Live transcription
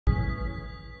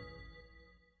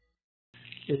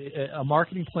a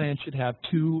marketing plan should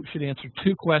answer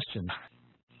two questions.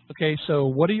 Okay, so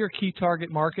what are your key target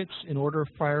markets in order of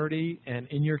priority? And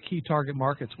in your key target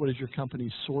markets, what is your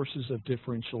company's sources of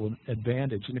differential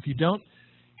advantage? And if you don't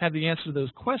have the answer to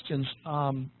those questions,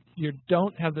 you're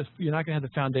not going to have the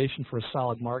foundation for a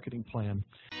solid marketing plan.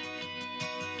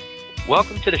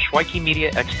 Welcome to the Shweiki Media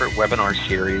Expert Webinar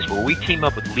Series, where we team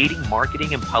up with leading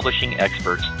marketing and publishing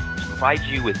experts to provide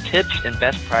you with tips and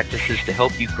best practices to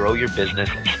help you grow your business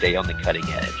and stay on the cutting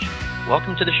edge.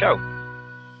 Welcome to the show.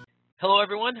 Hello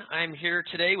everyone, I'm here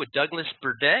today with Douglas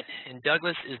Burdett, and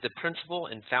Douglas is the principal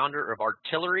and founder of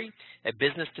Artillery, a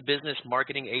business-to-business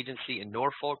marketing agency in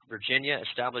Norfolk, Virginia,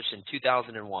 established in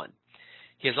 2001.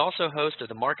 He is also host of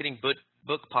the Marketing Book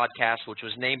Podcast, which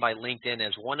was named by LinkedIn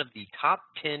as one of the top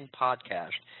 10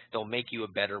 podcasts that will make you a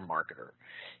better marketer.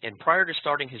 And prior to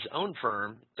starting his own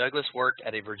firm, Douglas worked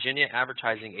at a Virginia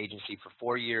advertising agency for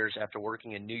 4 years after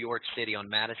working in New York City on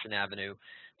Madison Avenue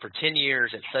for 10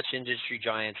 years at such industry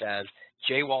giants as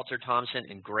J. Walter Thompson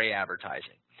and Gray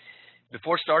Advertising.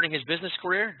 Before starting his business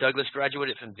career, Douglas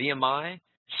graduated from VMI,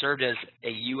 served as a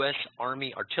U.S.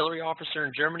 Army artillery officer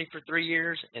in Germany for 3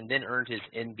 years, and then earned his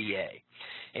MBA.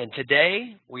 And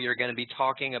today, we are going to be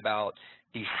talking about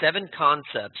the 7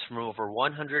 concepts from over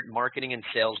 100 marketing and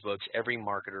sales books every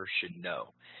marketer should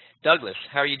know. Douglas,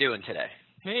 how are you doing today?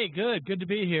 Hey, good. Good to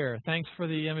be here. Thanks for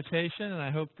the invitation, and I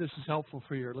hope this is helpful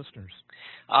for your listeners.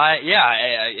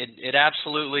 It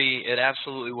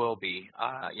absolutely will be.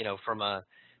 From a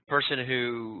person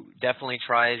who definitely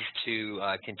tries to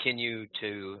continue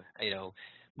to,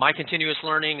 my continuous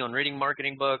learning on reading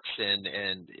marketing books,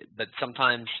 but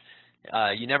sometimes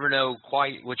you never know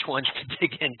quite which ones to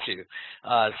dig into.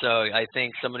 So I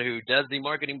think someone who does the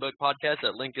Marketing Book Podcast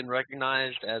that LinkedIn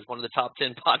recognized as one of the top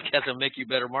 10 podcasts that will make you a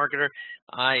better marketer,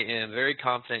 I am very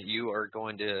confident you are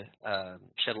going to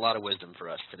shed a lot of wisdom for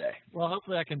us today. Well,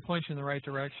 hopefully I can point you in the right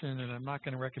direction, and I'm not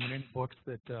going to recommend any books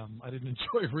that I didn't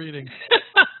enjoy reading.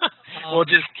 We'll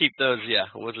just keep those,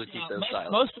 we'll just keep those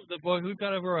silent. Most of the books, we've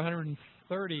got over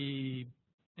 130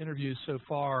 interviews so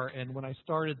far, and when I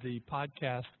started the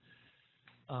podcast,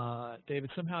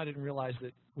 David, somehow I didn't realize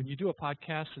that when you do a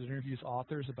podcast that interviews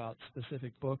authors about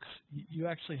specific books, you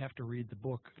actually have to read the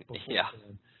book. Yeah.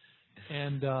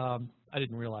 And I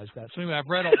didn't realize that. So anyway, I've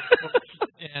read all the books,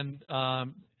 and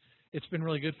it's been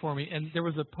really good for me. And there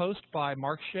was a post by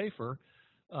Mark Schaefer.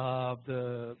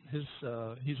 He's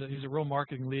a real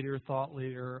marketing leader, thought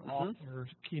leader, author,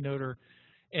 keynoter,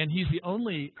 and he's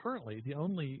currently the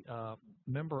only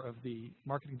member of the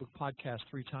Marketing Book Podcast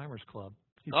 3-Timers Club.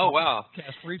 Wow!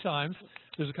 Podcast 3 times.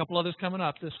 There's a couple others coming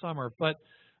up this summer, but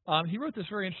he wrote this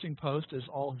very interesting post, as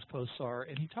all his posts are,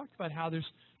 and he talked about how there's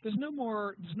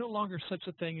no longer such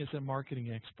a thing as a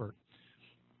marketing expert.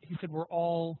 He said we're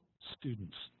all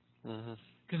students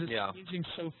because it's changing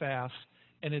so fast,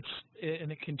 and it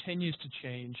continues to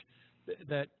change.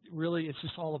 That really it's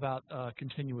just all about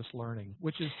continuous learning,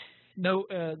 which is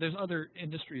there's other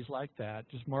industries like that.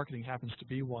 Just marketing happens to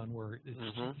be one where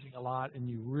it's changing a lot, and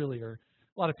you really are.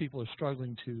 A lot of people are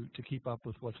struggling to keep up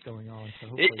with what's going on.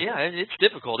 So it's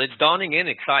difficult. It's daunting and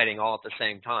exciting all at the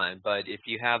same time. But if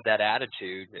you have that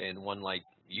attitude, and one like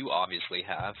you obviously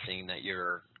have, seeing that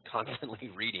you're constantly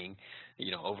reading,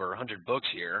 over 100 books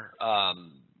here,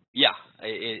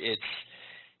 it's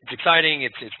exciting.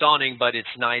 It's daunting, but it's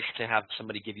nice to have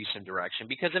somebody give you some direction.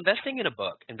 Because investing in a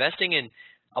book, investing in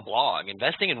a blog,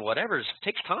 investing in whatever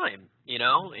takes time.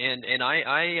 And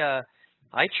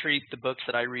I treat the books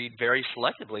that I read very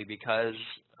selectively because,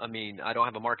 I don't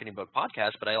have a marketing book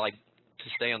podcast, but I like to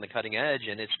stay on the cutting edge,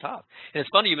 and it's tough. And it's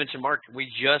funny you mentioned Mark. We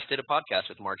just did a podcast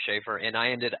with Mark Schaefer, and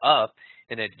I ended up,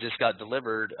 and it just got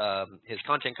delivered, his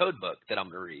content code book that I'm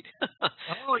going to read.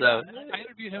 I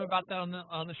interviewed him about that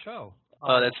on the show.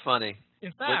 Oh, that's funny.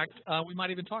 In fact, we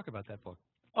might even talk about that book.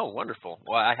 Oh, wonderful.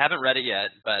 Well, I haven't read it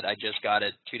yet, but I just got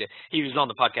it 2 days. He was on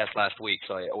the podcast last week,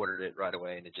 so I ordered it right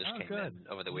away, and it just came in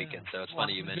over the weekend. So it's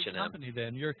funny you mentioned him. Company,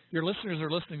 then. Your listeners are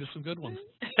listening to some good ones.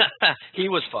 He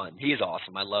was fun. He's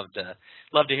awesome. I love to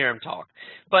hear him talk.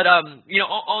 But on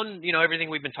everything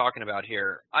we've been talking about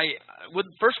here, I would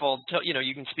first of all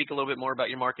you can speak a little bit more about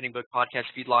your Marketing Book Podcast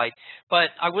if you'd like, but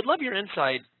I would love your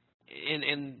insight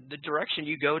in the direction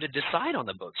you go to decide on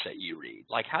the books that you read.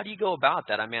 Like, how do you go about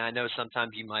that? I know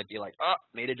sometimes you might be like,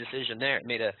 made a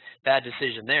bad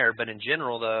decision there, but in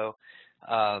general, though,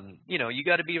 you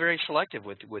got to be very selective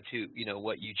with who,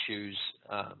 what you choose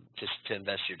just to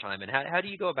invest your time in. How do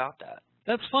you go about that?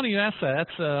 That's funny you asked that.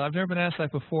 I've never been asked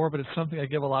that before, but it's something I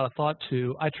give a lot of thought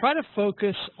to. I try to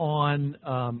focus on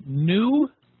new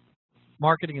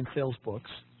marketing and sales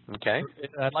books. Okay.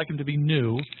 I'd like them to be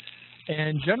new.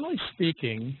 And generally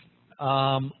speaking,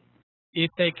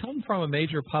 if they come from a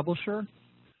major publisher,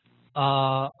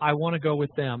 I want to go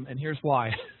with them, and here's why.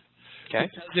 Okay.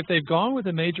 Because if they've gone with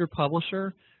a major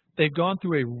publisher, they've gone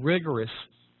through a rigorous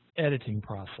editing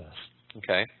process.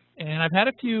 Okay. And I've had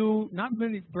a few, not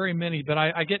very many, but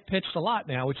I get pitched a lot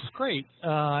now, which is great.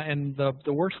 And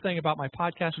the worst thing about my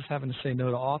podcast is having to say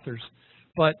no to authors.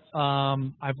 But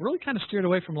I've really kind of steered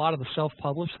away from a lot of the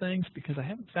self-published things because I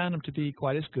haven't found them to be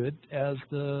quite as good as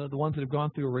the ones that have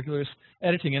gone through a rigorous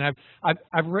editing. And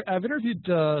I've interviewed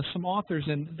some authors,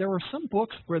 and there were some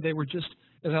books where they were just,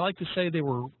 as I like to say, they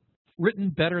were written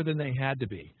better than they had to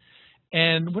be.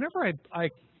 And whenever I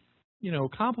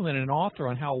complimented an author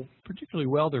on how particularly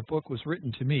well their book was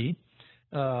written to me,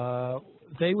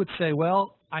 they would say,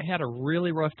 well, I had a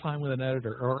really rough time with an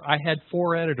editor, or I had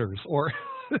 4 editors, or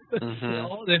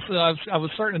I was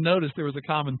starting to notice there was a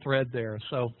common thread there.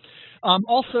 So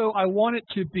also, I want it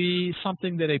to be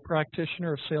something that a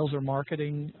practitioner of sales or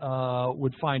marketing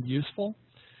would find useful.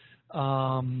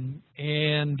 So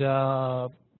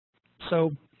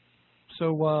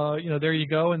there you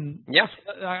go. And yeah,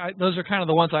 those are kind of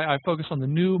the ones I focus on, the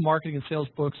new marketing and sales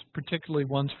books, particularly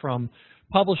ones from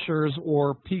publishers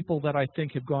or people that I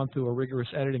think have gone through a rigorous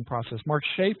editing process. Mark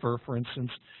Schaefer, for instance,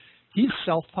 he's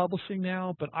self-publishing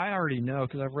now, but I already know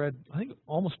because I've read, I think,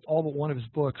 almost all but one of his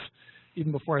books,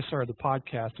 even before I started the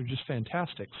podcast. They're just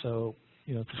fantastic. So,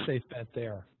 it's a safe bet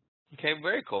there. Okay,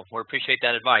 very cool. We appreciate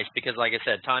that advice because, like I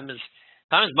said, time is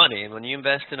money, and when you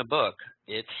invest in a book,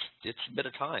 it's a bit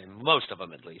of time, most of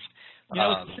them at least.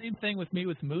 It's the same thing with me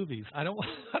with movies. I don't want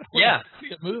to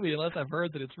see a movie unless I've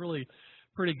heard that it's really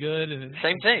pretty good. And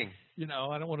same thing.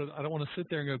 I don't want to sit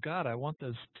there and go, God, I want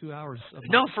those 2 hours.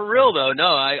 No, for real though.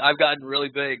 No, I've gotten really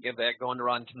big at going to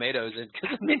Rotten Tomatoes, and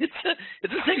because it's the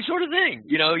same sort of thing.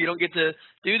 You don't get to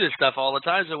do this stuff all the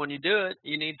time. So when you do it,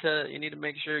 you need to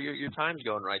make sure your time's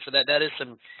going right. So that is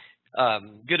some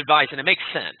good advice, and it makes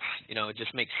sense. It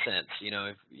just makes sense.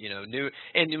 New,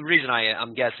 and the reason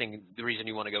I'm guessing the reason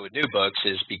you want to go with new books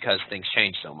is because things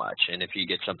change so much. And if you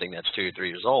get something that's 2 or 3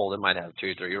 years old, it might have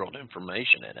 2 or 3 year old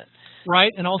information in it.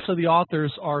 Right, and also the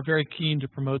authors are very keen to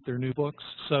promote their new books.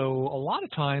 So a lot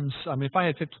of times, if I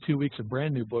had 52 weeks of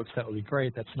brand new books, that would be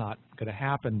great. That's not going to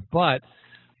happen, but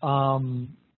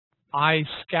I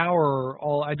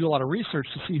do a lot of research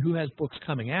to see who has books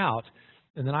coming out.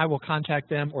 And then I will contact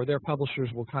them, or their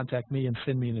publishers will contact me and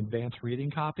send me an advance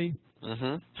reading copy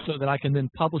so that I can then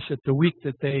publish it the week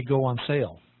that they go on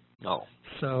sale. Oh.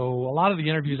 So a lot of the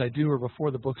interviews I do are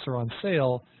before the books are on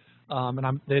sale,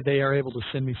 and they are able to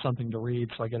send me something to read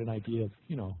so I get an idea of,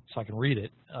 so I can read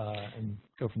it and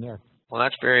go from there. Well,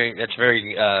 that's very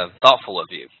thoughtful of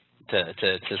you to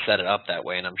set it up that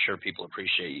way, and I'm sure people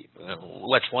appreciate you.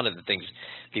 That's one of the things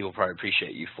people probably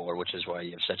appreciate you for, which is why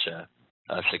you have such a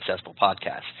successful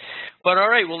podcast. But all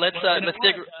right, well let's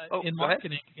dig. In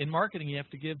marketing, you have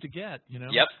to give to get.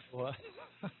 Yep.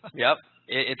 Yep.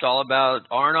 It's all about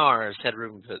R&R, as Ted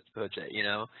Rubin puts it.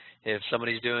 If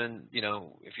somebody's doing,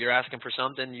 if you're asking for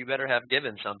something, you better have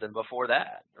given something before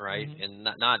that, right? And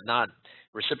not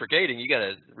reciprocating. You got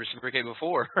to reciprocate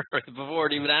before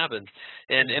it even happens.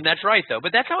 And that's right though.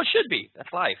 But that's how it should be.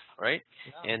 That's life, right?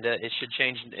 Yeah. And it should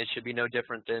change. It should be no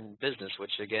different than business,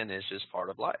 which again is just part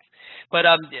of life. But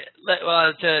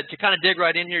to kind of dig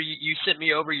right in here, you sent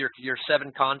me over your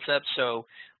 7 concepts. So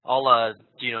I'll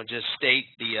just state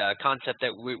the concept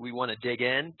that we want to dig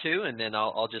into, and then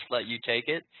I'll just let you take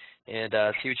it and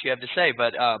see what you have to say.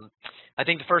 But I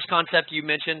think the first concept you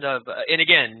mentioned and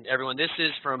again, everyone, this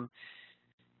is from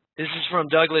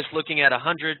Douglas looking at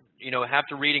 100,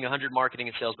 after reading 100 marketing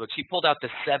and sales books, he pulled out the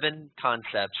 7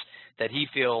 concepts that he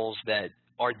feels that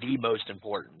are the most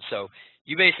important. So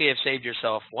you basically have saved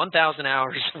yourself 1,000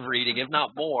 hours of reading, if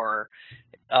not more,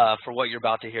 for what you're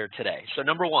about to hear today. So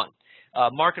number 1.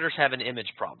 Marketers have an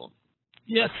image problem.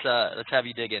 Yes. Let's have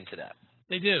you dig into that.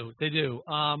 They do.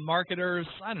 Marketers,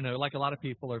 I don't know, like a lot of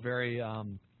people, are very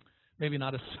maybe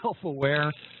not as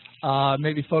self-aware,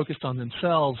 maybe focused on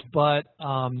themselves. But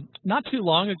not too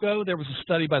long ago, there was a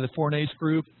study by the Fournaise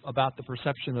Group about the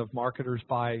perception of marketers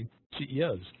by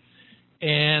CEOs.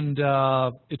 And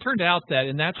it turned out that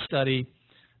in that study,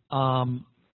 80%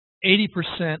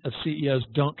 of CEOs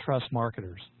don't trust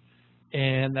marketers.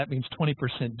 And that means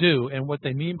 20% do. And what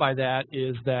they mean by that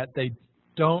is that they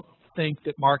don't think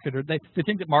that they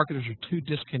think that marketers are too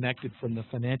disconnected from the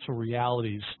financial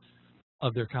realities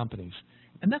of their companies.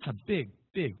 And that's a big,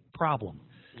 big problem.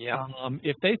 Yeah.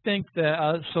 If they think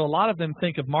that, so a lot of them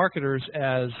think of marketers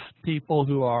as people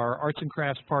who are arts and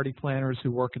crafts party planners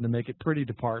who work in the make it pretty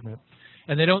department.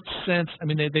 And they don't sense,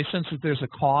 they sense that there's a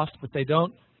cost, but they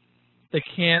don't they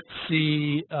can't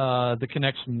see the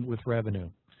connection with revenue.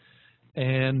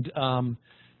 And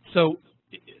so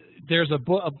there's a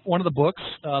book, one of the books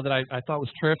that I thought was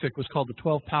terrific was called The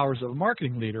 12 Powers of a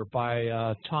Marketing Leader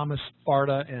by Thomas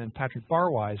Burdett and Patrick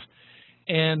Barwise.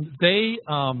 And they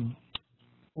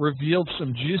revealed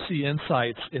some juicy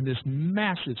insights in this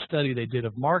massive study they did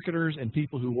of marketers and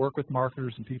people who work with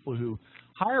marketers and people who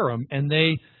hire them. And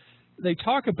they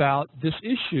talk about this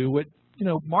issue with,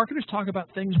 marketers talk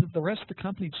about things that the rest of the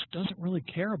company just doesn't really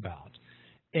care about.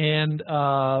 And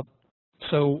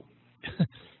so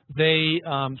they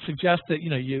suggest that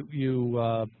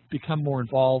you become more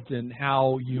involved in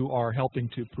how you are helping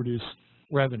to produce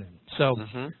revenue. So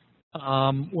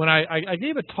when I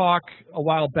gave a talk a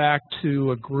while back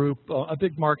to a group, a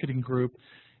big marketing group,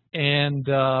 and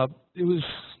this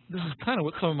is kind of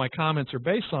what some of my comments are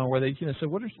based on, where they said,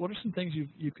 what are some things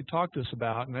you could talk to us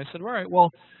about? And I said, all right,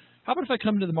 well, how about if I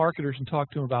come to the marketers and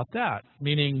talk to them about that?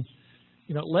 Meaning,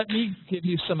 let me give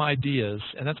you some ideas,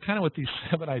 and that's kind of what these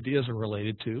 7 ideas are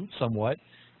related to, somewhat,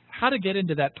 how to get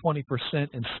into that 20%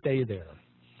 and stay there.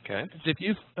 Okay. If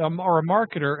you are a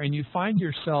marketer and you find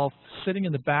yourself sitting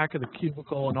in the back of the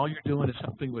cubicle and all you're doing is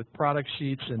helping with product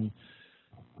sheets and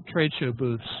trade show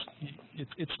booths,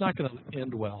 it's not going to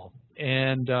end well,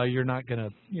 and you're not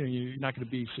going to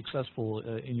be successful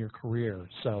in your career.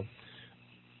 So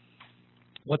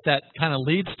what that kind of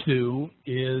leads to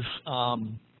is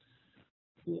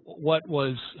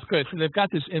okay, so they've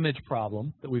got this image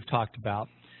problem that we've talked about,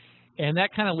 and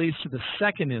that kind of leads to the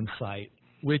second insight,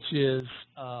 which is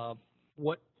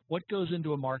what goes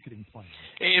into a marketing plan.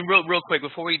 And real quick,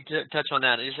 before we touch on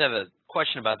that, I just have a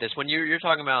question about this. When you're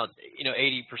talking about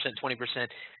 80%, 20%,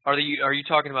 are you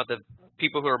talking about the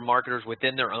people who are marketers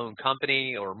within their own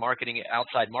company, or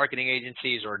outside marketing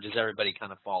agencies, or does everybody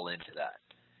kind of fall into that?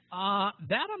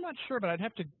 That I'm not sure, but I'd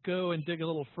have to go and dig a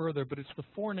little further. But it's the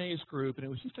Fournaise group, and it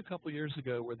was just a couple years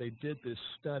ago where they did this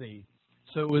study.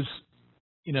 So it was,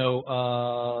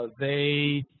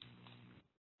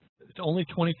 it's only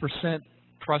 20%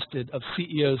 trusted of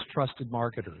CEOs trusted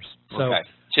marketers. So okay,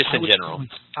 just in general.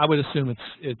 I would assume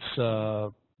it's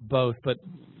both, but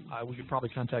we could probably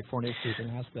contact Fournaise group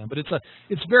and ask them. But it's a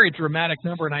very dramatic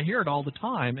number, and I hear it all the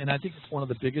time, and I think it's one of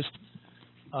the biggest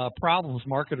problems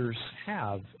marketers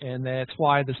have, and that's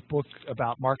why this book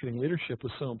about marketing leadership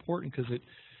was so important, because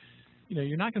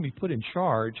you're not going to be put in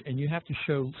charge, and you have to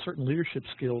show certain leadership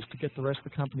skills to get the rest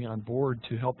of the company on board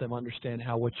to help them understand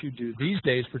how what you do these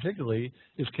days, particularly,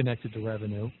 is connected to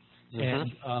revenue,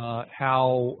 and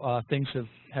how things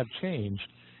have changed.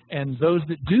 And those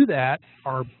that do that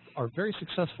are very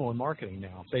successful in marketing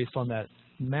now, based on that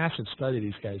massive study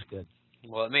these guys did.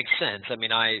 Well, it makes sense. I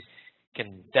mean, I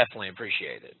can definitely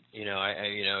appreciate it.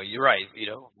 You're right.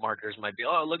 Marketers might be,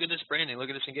 oh, look at this branding, look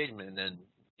at this engagement, and then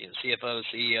CFOs,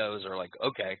 CEOs are like,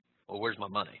 okay, well, where's my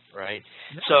money, right?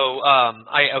 Yeah. So,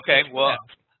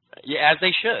 as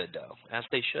they should, though, as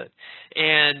they should.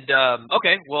 And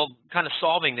okay, well, kind of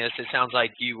solving this, it sounds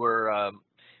like you were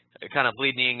kind of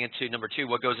leading into number 2,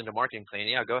 what goes into marketing plan.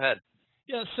 Yeah, go ahead.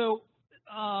 Yeah. So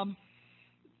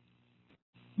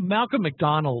Malcolm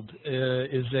McDonald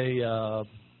is a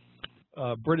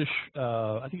British,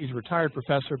 I think he's a retired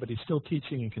professor, but he's still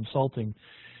teaching and consulting.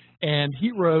 And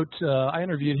he wrote, I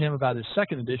interviewed him about his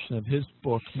second edition of his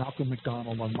book, Malcolm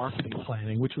McDonald on Marketing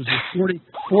Planning, which was his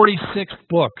 46th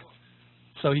book.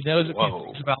 So he knows a few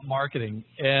things about marketing.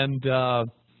 And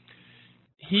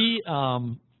he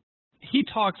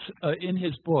talks in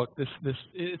his book,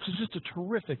 it's just a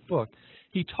terrific book.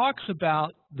 He talks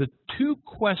about the 2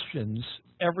 questions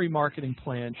every marketing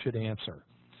plan should answer.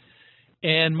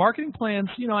 And marketing plans,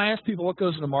 I ask people what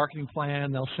goes in a marketing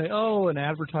plan. They'll say, oh, an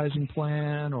advertising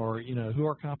plan, or, who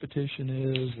our competition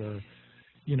is, or,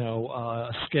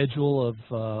 a schedule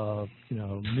of,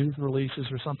 news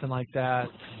releases or something like that.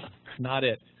 Not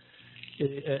it.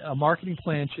 A marketing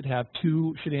plan should answer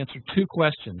 2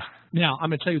 questions. Now, I'm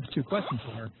going to tell you what the 2 questions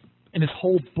are. And this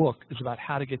whole book is about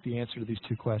how to get the answer to these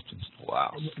 2 questions.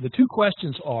 Wow. The 2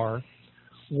 questions are,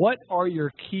 what are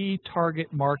your key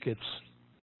target markets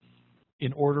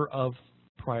in order of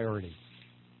priority?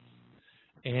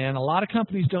 And a lot of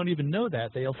companies don't even know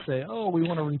that. They'll say, oh, we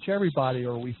want to reach everybody,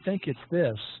 or we think it's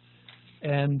this.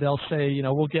 And they'll say,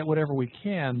 we'll get whatever we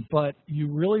can, but you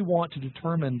really want to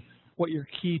determine what your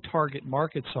key target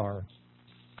markets are.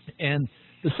 And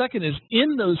the second is,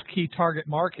 in those key target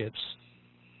markets,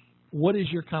 what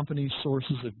is your company's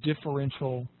sources of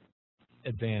differential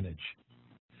advantage?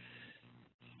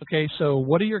 Okay, so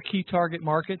what are your key target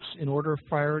markets in order of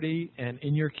priority? And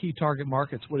in your key target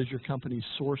markets, what is your company's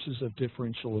sources of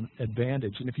differential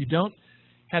advantage? And if you don't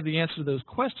have the answer to those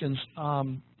questions,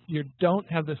 you're not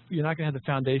going to have the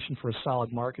foundation for a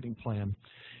solid marketing plan.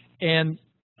 And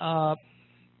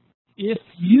if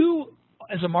you,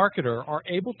 as a marketer, are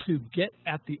able to get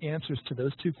at the answers to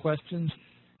those two questions,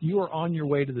 you are on your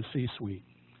way to the C-suite,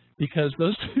 because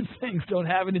those two things don't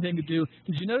have anything to do.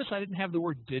 Did you notice I didn't have the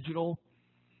word digital?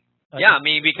 Yeah, I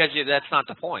mean, because that's not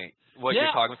the point, what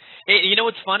you're talking about. Hey, you know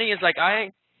what's funny is, like,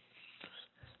 I've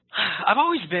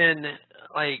always been,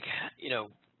 like, you know,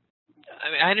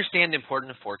 I mean, I understand the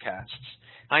importance of forecasts.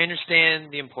 I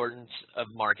understand the importance of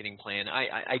marketing plan.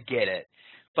 I get it.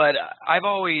 But I've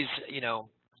always, you know,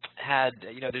 had,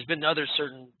 you know, there's been other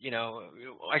certain, you know,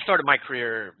 I started my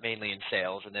career mainly in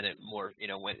sales, and then it more, you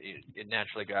know, it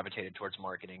naturally gravitated towards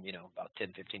marketing, you know, about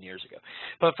 10, 15 years ago.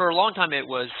 But for a long time it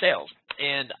was sales.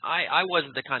 And I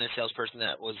wasn't the kind of salesperson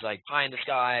that was like pie in the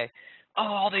sky, oh,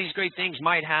 all these great things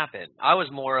might happen. I was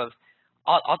more of,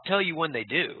 I'll tell you when they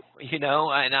do, you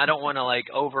know, and I don't want to like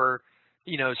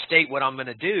you know, state what I'm going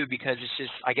to do, because it's just,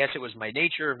 I guess it was my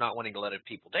nature of not wanting to let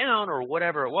people down or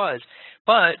whatever it was.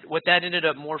 But what that ended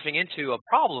up morphing into a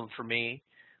problem for me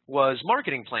was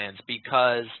marketing plans,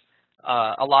 because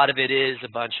a lot of it is a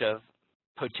bunch of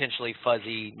potentially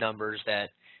fuzzy numbers that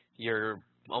you're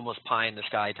almost pie in the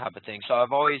sky type of thing. So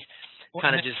I've always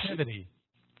kind of just activity.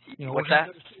 You know, what's that?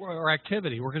 Or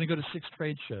activity. We're going to go to 6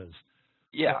 trade shows.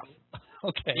 Yeah.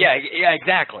 Okay. Yeah,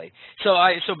 exactly.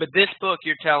 But this book,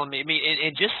 you're telling me, I mean,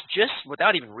 and just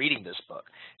without even reading this book,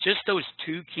 just those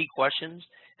 2 key questions,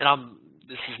 and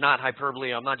this is not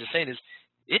hyperbole, I'm not just saying this,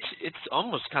 it's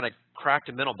almost kind of cracked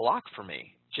a mental block for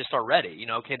me just already. You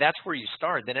know, okay, that's where you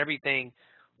start, then everything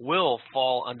will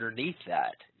fall underneath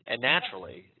that, and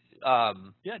naturally.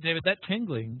 Yeah, David, that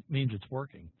tingling means it's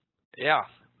working. Yeah,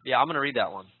 I'm going to read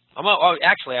that one.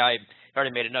 Actually, I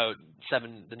already made a note.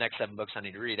 The next 7 books I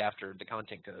need to read after the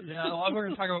content code. Yeah, well, we're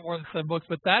going to talk about more than 7 books,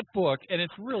 but that book, and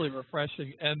it's really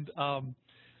refreshing. And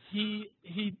he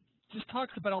just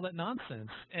talks about all that nonsense.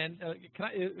 And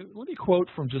let me quote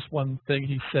from just one thing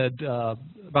he said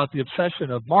about the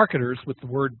obsession of marketers with the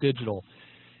word digital.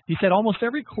 He said, almost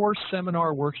every course,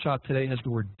 seminar, workshop today has the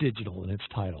word digital in its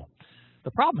title.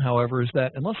 The problem, however, is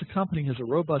that unless a company has a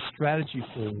robust strategy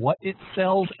for what it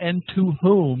sells and to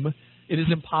whom, it is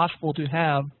impossible to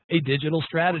have a digital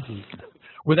strategy.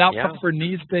 Without proper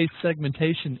needs-based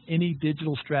segmentation, any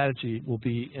digital strategy will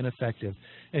be ineffective.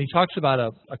 And he talks about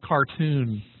a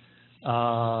cartoon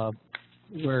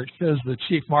where it shows the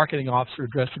chief marketing officer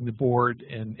addressing the board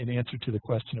in answer to the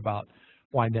question about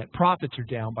why net profits are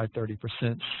down by 30%.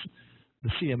 The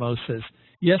CMO says,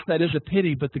 yes, that is a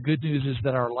pity, but the good news is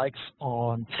that our likes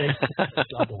on Facebook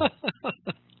doubled.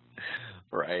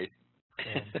 Right.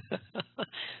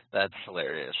 That's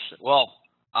hilarious. Well,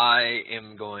 I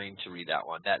am going to read that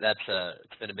one.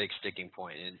 It's been a big sticking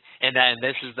point, and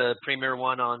this is the premier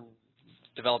one on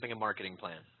developing a marketing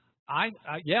plan.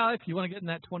 Yeah, if you want to get in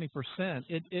that 20%,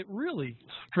 it really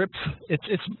strips.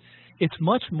 It's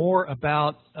much more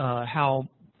about how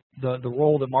the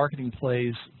role that marketing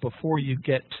plays before you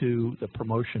get to the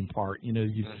promotion part. You know,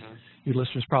 your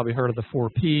listeners probably heard of the 4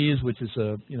 Ps, which is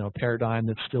a paradigm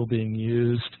that's still being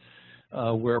used,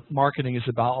 where marketing is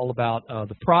all about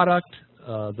the product,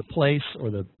 the place, or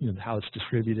how it's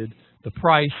distributed, the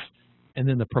price, and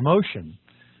then the promotion.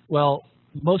 Well,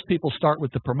 most people start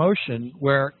with the promotion,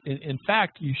 where in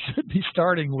fact you should be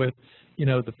starting with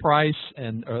the price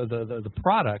and the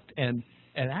product, and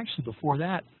actually before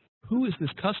that, who is this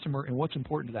customer and what's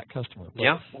important to that customer?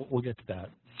 We'll get to that.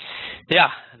 Yeah,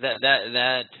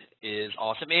 that is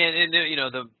awesome, and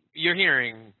you're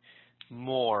hearing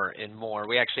more and more.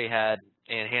 We actually had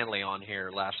Ann Hanley on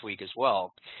here last week as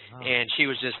well, and she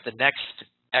was just the next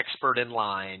expert in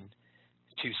line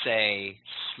to say,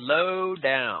 slow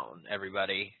down,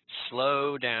 everybody,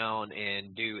 slow down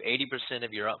and do 80%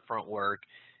 of your upfront work,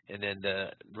 and then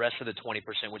the rest of the 20%,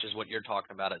 which is what you're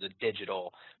talking about, the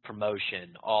digital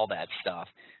promotion, all that stuff,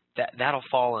 that'll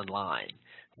fall in line.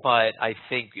 But I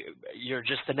think you're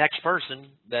just the next person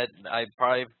that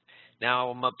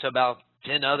I'm up to about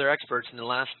 10 other experts in the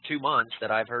last 2 months that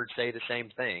I've heard say the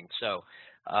same thing. So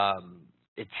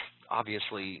it's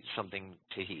obviously something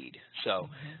to heed. So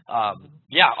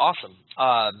yeah, awesome.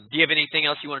 Do you have anything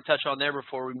else you want to touch on there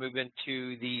before we move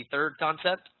into the third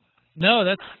concept? No,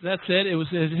 that's it.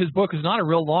 His book is not a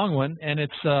real long one, and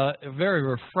it's very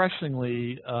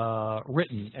refreshingly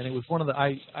written. And it was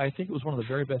I think it was one of the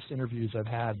very best interviews I've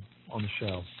had on the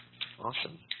show.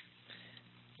 Awesome.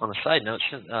 On a side note,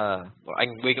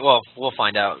 we'll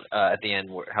find out at the end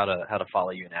how to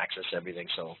follow you and access everything.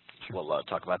 So we'll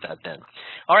talk about that then.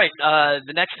 All right.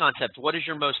 The next concept: what is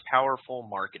your most powerful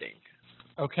marketing?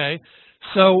 Okay.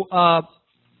 So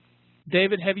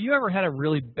David, have you ever had a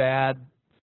really bad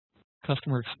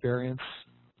customer experience?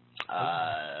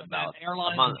 About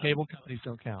airlines and cable companies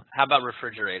don't count. How about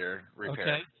refrigerator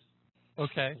repair?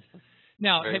 Okay.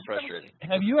 Now, Very frustrating.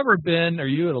 Have you ever been, or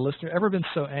you, a listener, ever been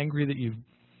so angry that you've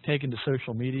taken to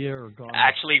social media or gone?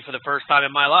 Actually, for the first time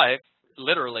in my life,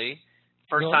 literally,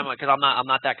 first time, because I'm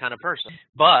not that kind of person.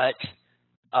 But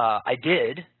I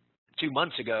did 2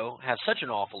 months ago have such an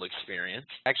awful experience.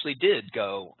 I actually did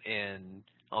go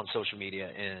on social media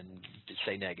and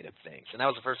say negative things, and that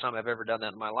was the first time I've ever done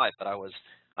that in my life. But I was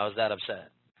that upset.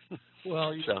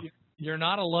 Well, you're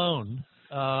not alone.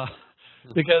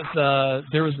 Because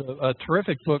there was a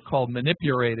terrific book called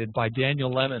Manipulated by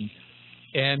Daniel Lemon,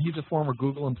 and he's a former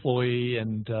Google employee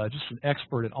and just an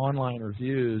expert at online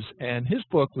reviews. And his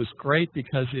book was great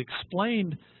because he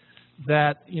explained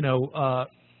that,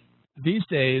 these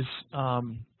days, a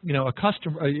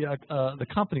customer, the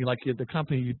company, like the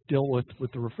company you deal with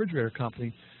the refrigerator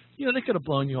company, they could have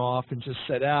blown you off and just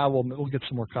said, we'll get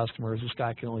some more customers. This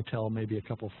guy can only tell maybe a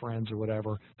couple of friends or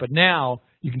whatever. But now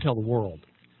you can tell the world.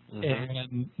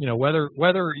 And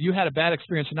whether you had a bad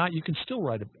experience or not, you can still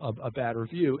write a bad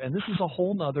review. And this is a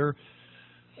whole nother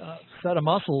set of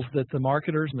muscles that the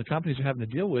marketers and the companies are having to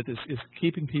deal with is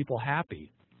keeping people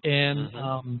happy.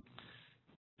 And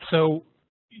so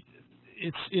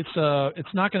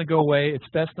it's not going to go away. It's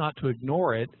best not to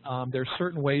ignore it. There's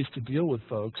certain ways to deal with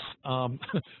folks.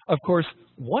 Of course,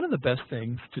 one of the best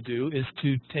things to do is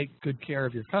to take good care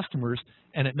of your customers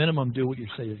and at minimum do what you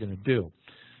say you're going to do.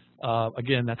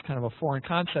 Again, that's kind of a foreign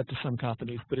concept to some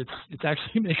companies, but it's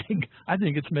actually I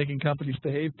think it's making companies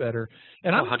behave better.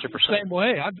 And I'm 100%. The same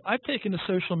way. I've taken to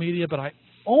social media, but I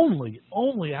only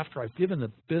after I've given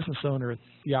the business owner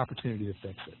the opportunity to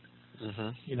fix it.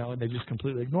 And they just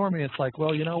completely ignore me. It's like,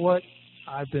 well, you know what?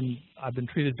 I've been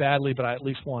treated badly, but I at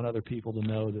least want other people to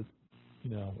know that,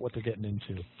 what they're getting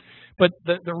into. But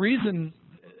the reason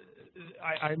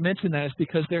I mention that is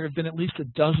because there have been at least a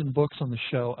dozen books on the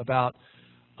show about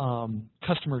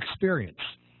customer experience,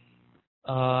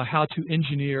 how to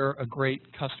engineer a great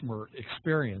customer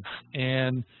experience.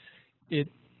 And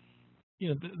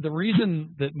the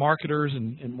reason that marketers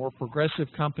and more progressive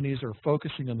companies are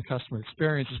focusing on the customer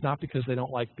experience is not because they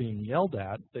don't like being yelled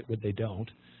at, they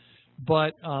don't,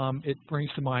 but it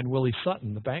brings to mind Willie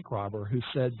Sutton, the bank robber, who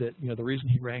said that the reason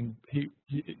do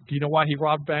you know why he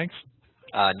robbed banks?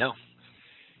 No.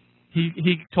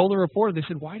 He told the reporter, they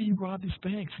said, "Why do you rob these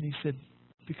banks?" And he said,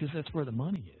 "Because that's where the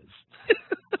money is."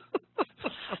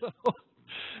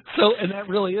 And that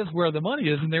really is where the money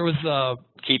is. And there was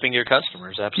keeping your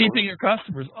customers, absolutely. Keeping your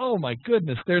customers. Oh my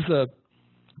goodness, there's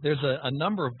a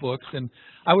number of books, and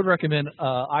I would recommend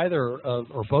either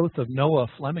or both of Noah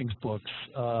Fleming's books.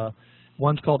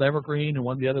 One's called Evergreen,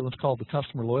 and the other one's called The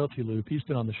Customer Loyalty Loop. He's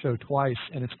been on the show twice,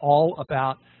 and it's all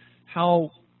about how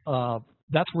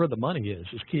that's where the money is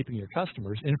keeping your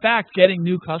customers. In fact, getting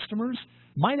new customers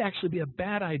might actually be a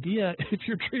bad idea if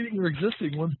you're treating your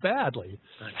existing ones badly.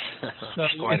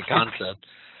 That's quite a concept.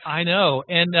 I know.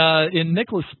 And in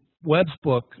Nicholas Webb's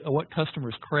book, What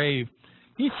Customers Crave,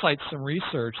 he cites some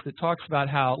research that talks about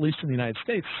how, at least in the United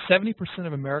States, 70%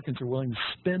 of Americans are willing to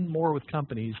spend more with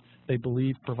companies they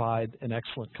believe provide an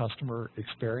excellent customer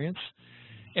experience.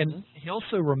 And he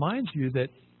also reminds you that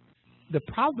the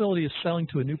probability of selling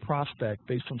to a new prospect,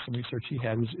 based on some research he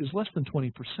had, is less than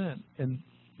 20%. And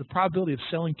the probability of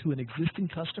selling to an existing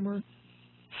customer,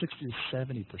 60 to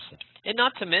 70%. And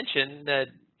not to mention the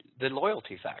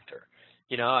loyalty factor.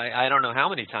 I don't know how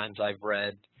many times I've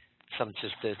read some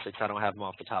statistics, I don't have them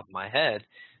off the top of my head,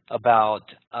 about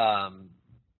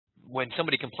when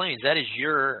somebody complains, that is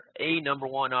your number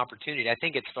one opportunity. I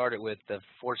think it started with the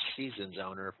Four Seasons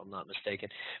owner, if I'm not mistaken.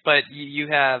 But you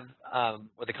have,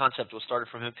 the concept was started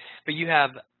from him, but you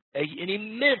have an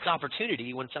immense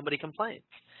opportunity when somebody complains.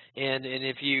 And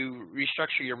if you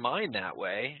restructure your mind that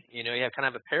way, you have kind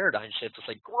of a paradigm shift. It's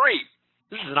like, great,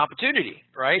 this is an opportunity,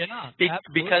 right? Yeah,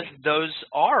 because those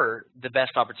are the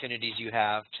best opportunities you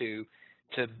have to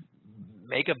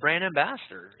make a brand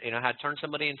ambassador. How to turn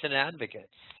somebody into an advocate.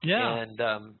 Yeah. And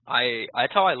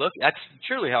that's how I look. That's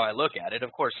truly how I look at it.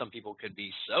 Of course, some people could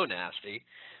be so nasty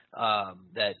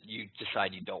that you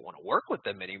decide you don't want to work with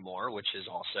them anymore, which is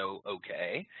also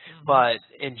okay. But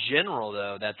in general,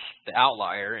 though, that's the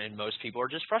outlier, and most people are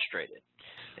just frustrated.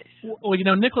 Well,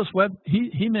 Nicholas Webb,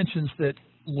 he mentions that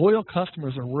loyal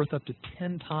customers are worth up to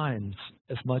 10 times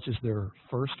as much as their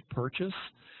first purchase.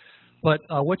 But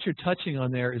what you're touching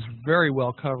on there is very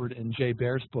well covered in Jay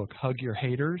Baer's book, Hug Your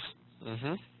Haters.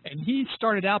 And he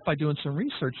started out by doing some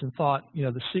research and thought,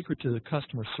 the secret to the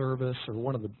customer service, or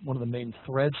one of the main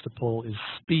threads to pull, is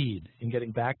speed in getting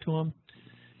back to them.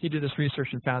 he did this research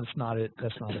and found that's not it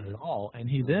at all. And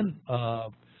he then,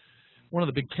 one of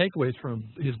the big takeaways from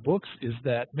his books is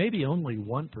that maybe only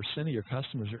 1% of your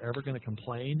customers are ever going to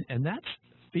complain, and that's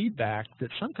feedback that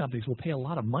some companies will pay a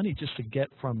lot of money just to get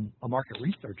from a market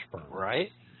research firm. Right.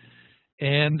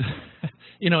 And,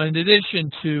 in addition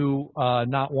to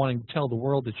not wanting to tell the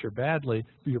world that you're bad,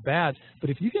 but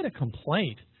if you get a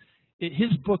complaint,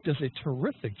 his book does a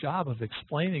terrific job of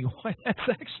explaining why that's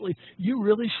actually, you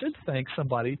really should thank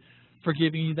somebody for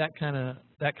giving you that kind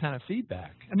of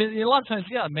feedback. I mean, a lot of times,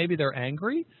 yeah, maybe they're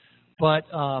angry, but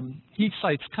he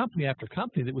cites company after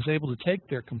company that was able to take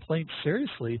their complaints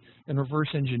seriously and reverse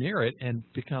engineer it and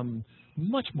become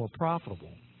much more profitable.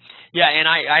 Yeah, and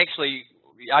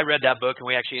I read that book, and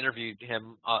we actually interviewed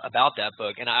him about that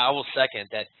book, and I will second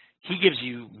that he gives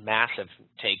you massive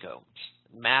take-homes,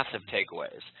 massive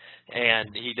takeaways.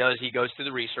 And he goes through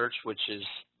the research, which is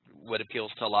what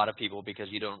appeals to a lot of people, because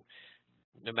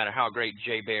no matter how great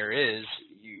Jay Baer is,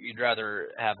 you'd rather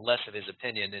have less of his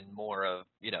opinion and more of,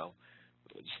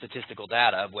 statistical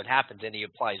data of what happens, and he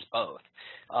applies both.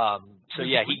 So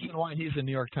yeah, he's a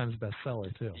New York Times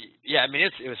bestseller too. Yeah, I mean,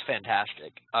 it was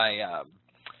fantastic. I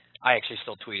actually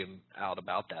still tweet him out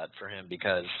about that for him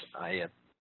because I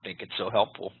think it's so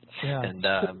helpful. Yeah. And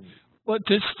but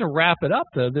just to wrap it up,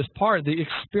 though, the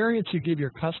experience you give your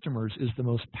customers is the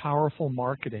most powerful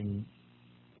marketing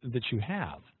that you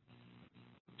have.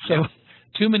 So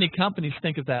too many companies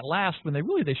think of that last when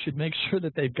they should make sure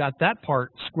that they've got that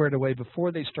part squared away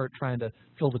before they start trying to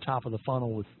fill the top of the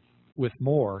funnel with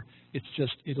more.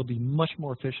 It'll be much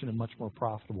more efficient and much more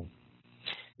profitable.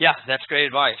 Yeah, that's great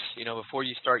advice. Before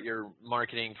you start your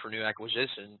marketing for new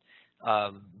acquisition,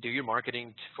 do your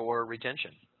marketing for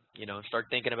retention. Start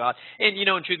thinking about, and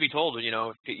and truth be told,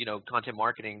 content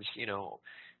marketing's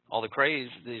all the craze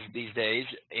these days,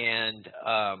 and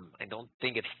I don't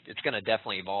think it's going to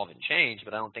definitely evolve and change,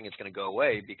 but I don't think it's going to go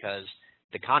away because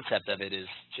the concept of it is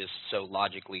just so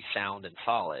logically sound and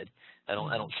solid. I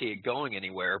don't see it going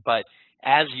anywhere. But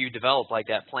as you develop like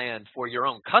that plan for your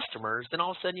own customers, then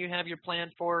all of a sudden you have your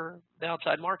plan for the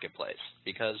outside marketplace,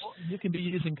 because you can be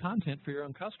using content for your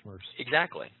own customers.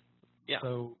 Exactly. Yeah.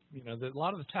 So, a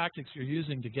lot of the tactics you're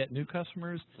using to get new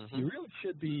customers, you really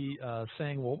should be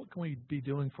saying, well, what can we be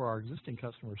doing for our existing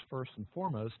customers first and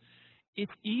foremost?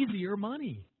 It's easier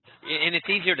money. And it's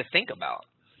easier to think about.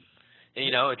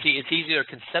 It's easier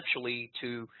conceptually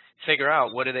to figure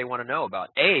out what do they want to know about.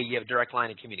 A, you have a direct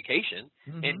line of communication,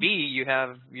 and B, you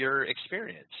have your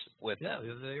experience with them.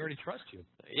 Yeah, they already trust you.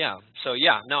 Yeah. So,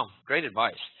 great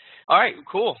advice. All right,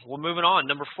 cool. Well, moving on.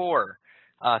 Number 4.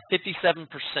 57%.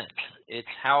 It's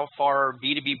how far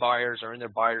B2B buyers are in their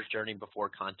buyer's journey before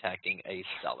contacting a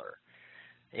seller.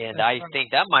 And I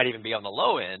think that might even be on the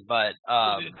low end, but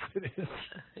it is.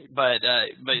 but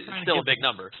still a big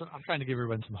number. I'm trying to give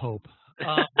everyone some hope.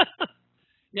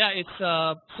 Yeah, it's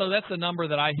so that's a number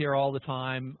that I hear all the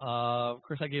time. Of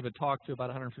course, I gave a talk to about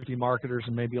 150 marketers,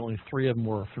 and maybe only 3 of them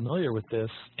were familiar with this.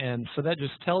 And so that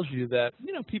just tells you that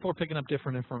people are picking up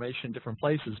different information in different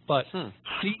places. But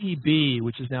CEB,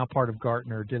 which is now part of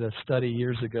Gartner, did a study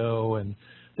years ago, and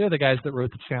they're the guys that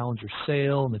wrote the Challenger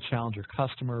Sale and the Challenger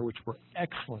Customer, which were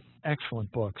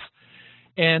excellent books.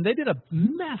 And they did a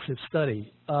massive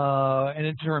study, and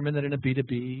it determined that in a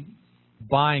B2B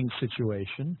buying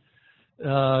situation,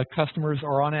 customers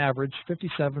are on average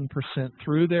 57%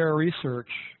 through their research,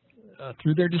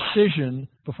 through their decision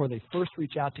before they first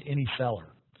reach out to any seller.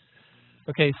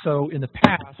 Okay, so in the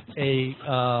past,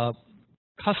 a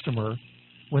customer,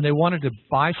 when they wanted to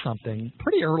buy something,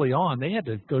 pretty early on, they had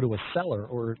to go to a seller,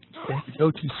 or they had to go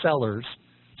to sellers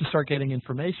to start getting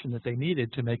information that they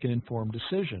needed to make an informed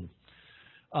decision.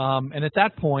 And at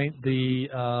that point,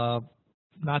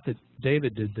 not that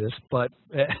David did this, but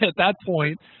at that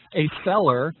point, a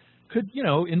seller could,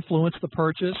 influence the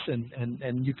purchase,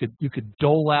 and you could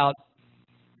dole out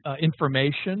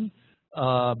information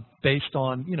based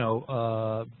on,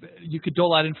 you could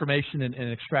dole out information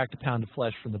and extract a pound of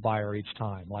flesh from the buyer each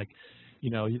time. Like,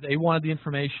 they wanted the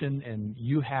information and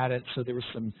you had it, so there was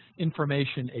some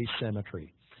information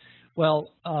asymmetry. Well,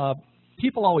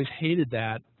 people always hated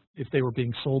that if they were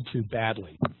being sold to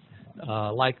badly.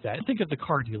 Like that. Think of the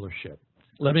car dealership.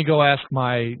 Let me go ask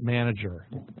my manager.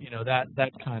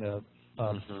 That kind of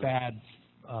bad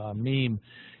meme.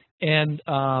 And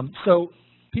so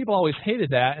people always hated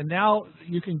that. And now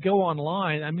you can go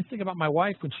online. I mean, think about my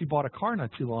wife when she bought a car not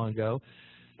too long ago.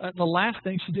 The last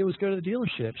thing she did was go to the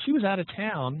dealership. She was out of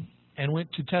town and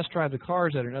went to test drive the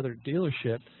cars at another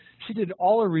dealership. She did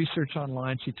all her research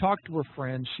online. She talked to her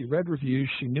friends. She read reviews.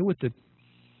 She knew what the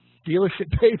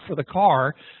dealership paid for the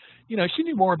car. she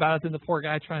knew more about it than the poor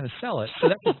guy trying to sell it. So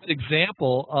that's a good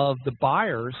example of the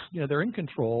buyers. They're in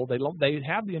control. They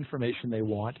have the information they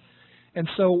want, and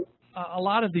so a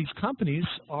lot of these companies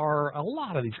are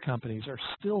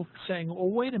still saying,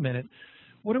 well, wait a minute,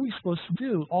 what are we supposed to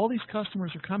do? All these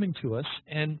customers are coming to us,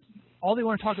 and all they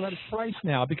want to talk about is price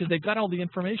now because they've got all the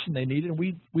information they need, and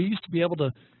we used to be able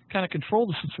to kind of control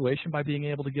the situation by being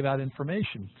able to give out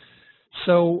information.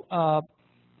 So,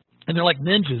 and they're like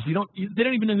ninjas. They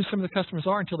don't even know who some of the customers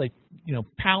are until they,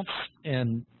 pounce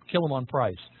and kill them on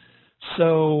price.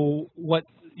 So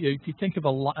if you think of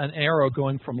an arrow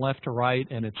going from left to right,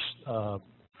 and it's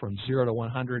from 0 to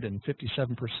 100, and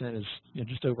 57% is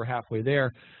just over halfway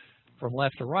there. From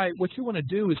left to right, what you want to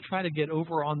do is try to get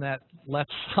over on that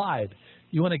left side.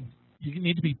 You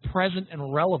need to be present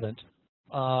and relevant,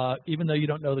 even though you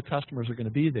don't know the customers are going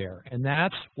to be there. And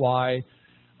that's why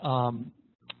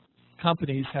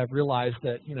companies have realized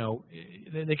that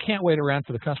they can't wait around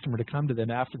for the customer to come to them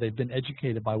after they've been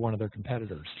educated by one of their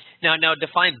competitors. Now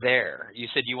define there. You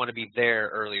said you want to be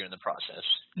there earlier in the process.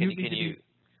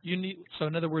 So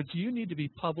in other words, you need to be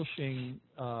publishing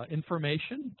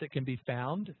information that can be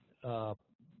found,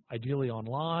 ideally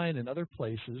online and other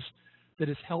places, that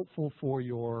is helpful for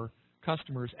your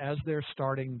customers as they're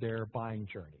starting their buying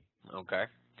journey. Okay.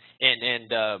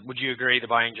 And would you agree the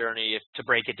buying journey, to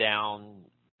break it down,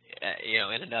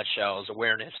 in a nutshell, is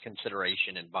awareness,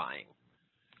 consideration, and buying?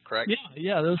 Correct?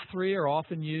 Yeah. Those three are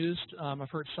often used. I've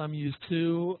heard some use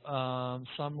two.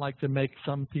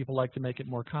 Some people like to make it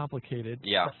more complicated.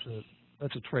 Yeah.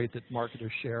 That's a trait that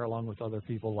marketers share along with other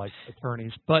people like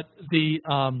attorneys. But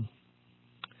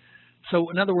so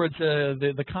in other words,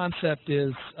 the concept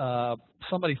is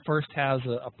somebody first has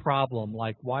a problem,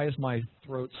 like why is my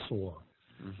throat sore?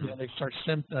 Mm-hmm. They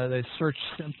search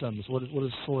symptoms. What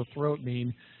does sore throat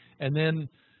mean? And then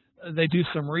they do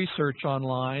some research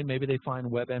online. Maybe they find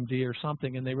WebMD or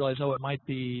something, and they realize, oh, it might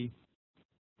be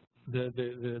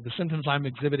the symptoms I'm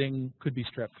exhibiting could be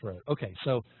strep throat. Okay,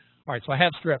 so all right, so I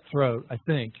have strep throat, I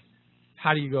think.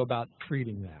 How do you go about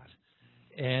treating that?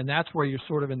 And that's where you're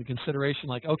sort of in the consideration,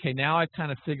 like, okay, now I've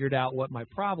kind of figured out what my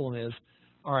problem is.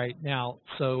 All right, now,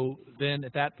 so then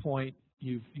at that point,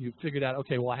 you've figured out,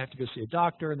 okay, well, I have to go see a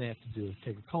doctor, and they have to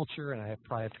take a culture, and I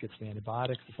probably have to get some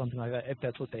antibiotics or something like that, if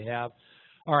that's what they have.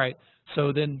 All right,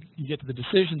 so then you get to the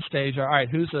decision stage. All right,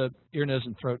 who's a ear, nose,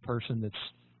 and throat person that's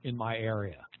in my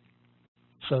area?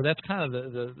 So that's kind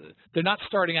of they're not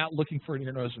starting out looking for an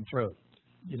ear, nose, and throat.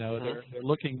 They're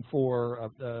looking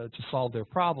for to solve their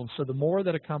problem. So the more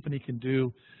that a company can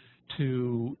do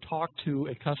to talk to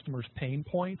a customer's pain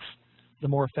points, the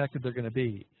more effective they're going to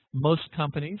be. Most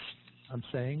companies, I'm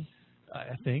saying,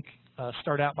 I think,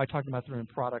 start out by talking about their own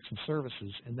products and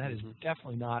services, and that is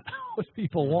definitely not what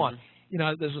people want.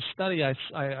 There's a study I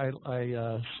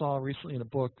saw recently in a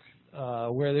book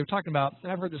where they were talking about,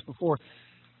 and I've heard this before,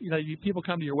 people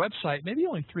come to your website, maybe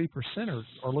only 3%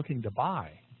 are looking to buy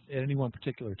at any one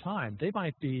particular time.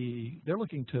 They're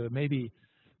looking to maybe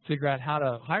figure out how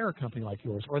to hire a company like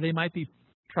yours, or they might be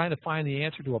trying to find the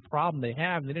answer to a problem they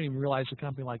have, and they didn't even realize a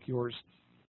company like yours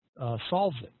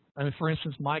solves it. I mean, for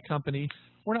instance, my company,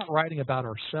 we're not writing about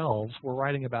ourselves. We're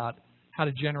writing about how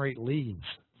to generate leads.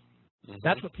 Mm-hmm.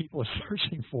 That's what people are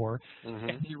searching for. Mm-hmm.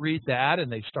 And you read that,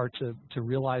 and they start to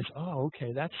realize, oh,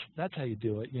 okay, that's how you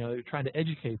do it. They're trying to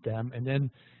educate them, and then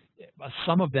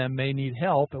some of them may need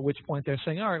help. At which point they're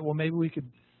saying, all right, well, maybe we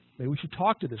should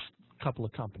talk to this couple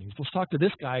of companies. Let's talk to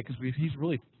this guy because he's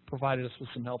really provided us with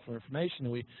some helpful information,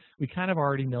 and we kind of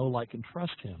already know, like, and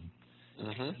trust him.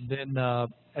 Mm-hmm. And then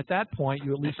at that point,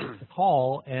 you at least get the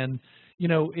call, and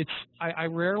I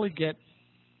rarely get.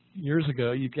 Years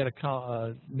ago, you'd get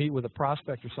a meet with a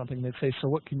prospect or something, and they'd say, so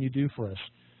what can you do for us?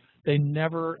 They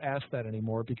never ask that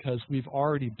anymore because we've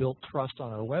already built trust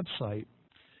on our website,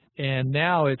 and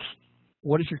now it's,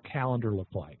 what does your calendar look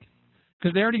like?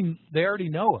 Because they already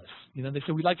know us. They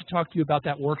say, we'd like to talk to you about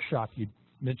that workshop you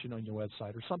mentioned on your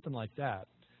website or something like that.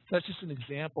 That's just an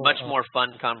example. Much more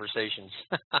fun conversations,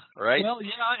 right? Well,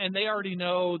 yeah, and they already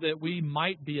know that we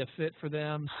might be a fit for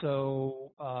them.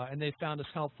 So, and they found us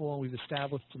helpful, and we've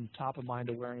established some top-of-mind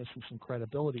awareness and some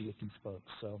credibility with these folks.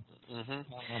 So,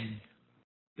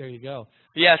 there you go.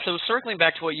 Yeah. So, circling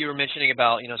back to what you were mentioning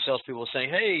about, salespeople saying,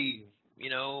 "Hey,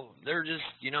 they're just,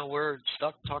 we're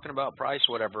stuck talking about price,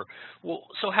 whatever." Well,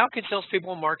 so how can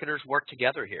salespeople and marketers work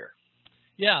together here?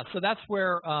 Yeah. So that's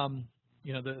where.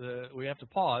 We have to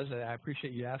pause. I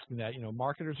appreciate you asking that.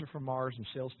 Marketers are from Mars and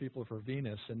salespeople are for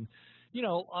Venus. And,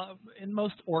 in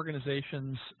most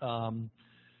organizations,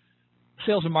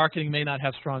 sales and marketing may not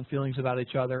have strong feelings about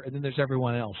each other, and then there's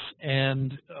everyone else.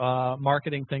 And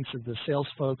marketing thinks of the sales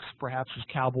folks perhaps as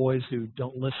cowboys who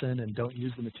don't listen and don't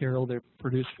use the material they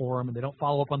produce for them, and they don't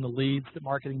follow up on the leads that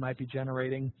marketing might be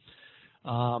generating.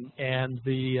 And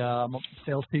the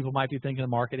salespeople might be thinking of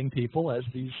marketing people as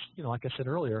these, like I said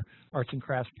earlier, arts and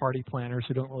crafts party planners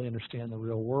who don't really understand the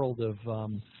real world of,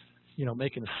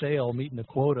 making a sale, meeting a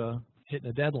quota, hitting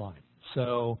a deadline.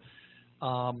 So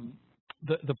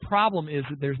the problem is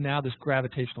that there's now this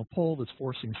gravitational pull that's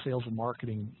forcing sales and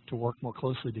marketing to work more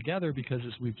closely together because,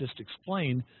 as we've just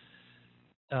explained,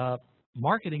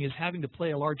 marketing is having to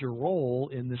play a larger role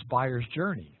in this buyer's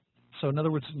journey. So in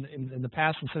other words, in the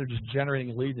past, instead of just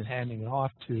generating a lead and handing it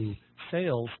off to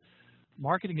sales,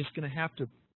 marketing is going to have to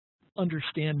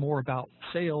understand more about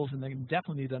sales, and they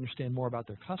definitely need to understand more about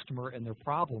their customer and their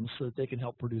problems so that they can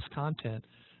help produce content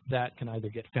that can either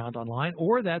get found online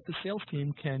or that the sales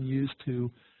team can use to,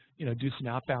 do some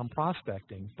outbound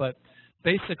prospecting. But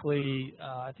basically,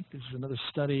 I think this is another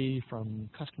study from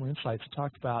Customer Insights that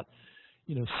talked about,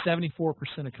 74%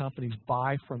 of companies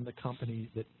buy from the company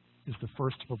that is the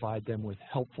first to provide them with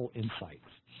helpful insights.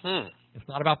 It's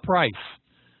not about price.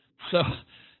 So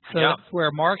that's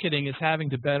where marketing is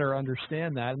having to better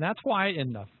understand that. And that's why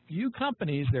in a few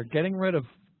companies, they're getting rid of,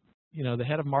 the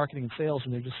head of marketing and sales,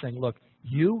 and they're just saying, look,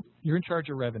 you're in charge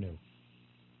of revenue,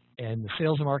 and the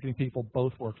sales and marketing people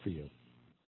both work for you.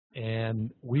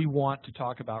 And we want to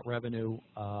talk about revenue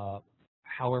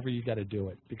however you got to do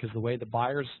it, because the way the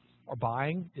buyers are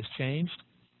buying is changed.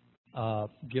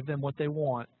 Give them what they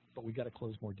want, but we got to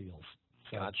close more deals.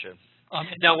 So, gotcha.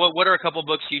 Now, what are a couple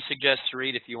books you suggest to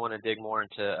read if you want to dig more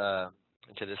into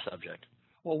this subject?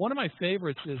 Well, one of my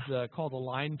favorites is called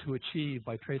Align to Achieve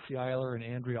by Tracy Eiler and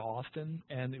Andrea Austin,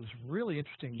 and it was a really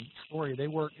interesting story. They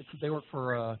work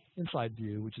for Inside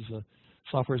View, which is a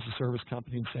software as a service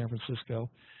company in San Francisco,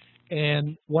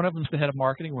 and one of them's the head of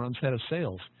marketing, one of them's head of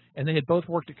sales, and they had both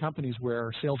worked at companies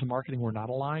where sales and marketing were not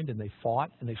aligned, and they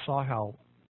fought, and they saw how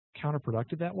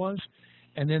counterproductive that was.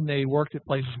 And then they worked at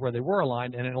places where they were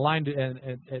aligned, and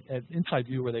at Inside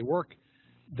View where they work,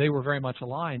 they were very much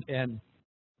aligned, and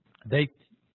they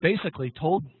basically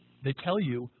tell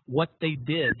you what they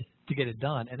did to get it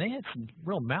done, and they had some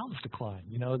real mountains to climb.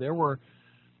 There were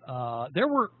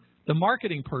the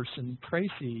marketing person,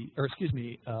 Tracy.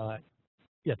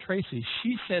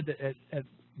 She said that at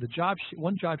the job,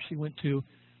 one job she went to,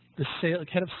 the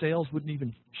head of sales wouldn't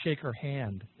even shake her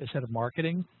hand as head of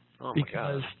marketing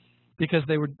because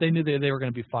they knew they were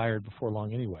going to be fired before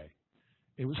long anyway.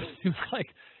 It was like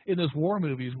in those war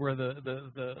movies where the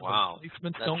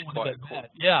policemen don't want to get mad.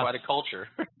 Yeah, quite a culture.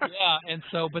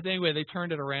 But anyway, they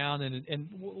turned it around, and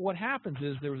what happens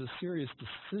is there was a serious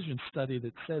decision study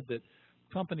that said that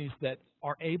companies that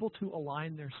are able to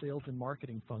align their sales and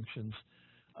marketing functions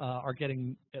are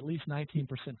getting at least 19%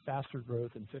 faster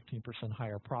growth and 15%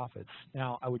 higher profits.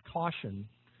 Now, I would caution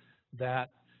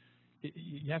that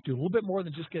you have to do a little bit more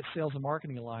than just get sales and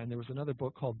marketing aligned. There was another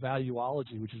book called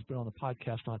Valueology, which has been on the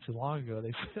podcast not too long ago.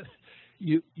 They said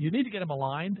you need to get them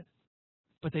aligned,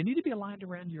 but they need to be aligned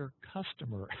around your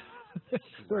customer.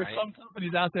 There are some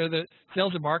companies out there that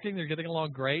sales and marketing, they're getting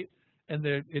along great, and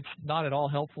it's not at all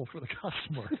helpful for the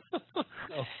customer.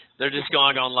 So, they're just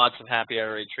going on lots of happy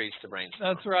hour retreats to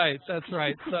brainstorm. That's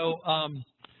right. So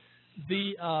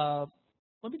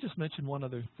let me just mention one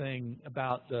other thing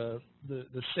about the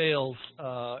sales,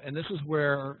 and this is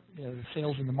where the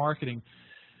sales and the marketing.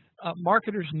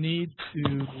 Marketers need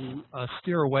to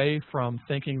steer away from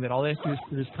thinking that all they have to do is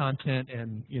produce content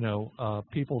and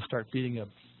people start beating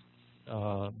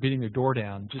their door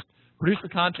down. Just produce the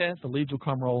content, the leads will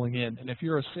come rolling in. And if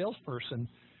you're a salesperson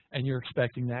and you're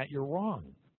expecting that, you're wrong.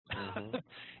 Mm-hmm.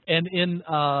 And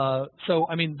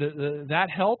that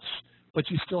helps. But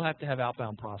you still have to have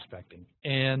outbound prospecting.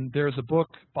 And there's a book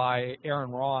by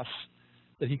Aaron Ross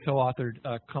that he co-authored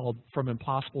called From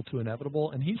Impossible to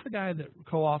Inevitable. And he's the guy that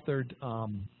co-authored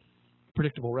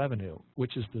Predictable Revenue,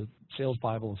 which is the sales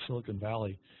Bible of Silicon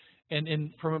Valley.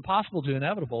 And From Impossible to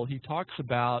Inevitable, he talks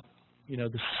about,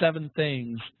 the 7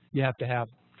 things you have to have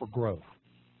for growth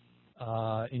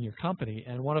in your company.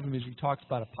 And one of them is he talks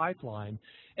about a pipeline.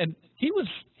 And he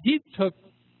took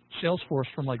Salesforce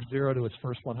from like 0 to its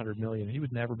first 100 million. He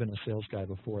had never been a sales guy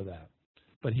before that,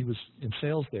 but he was in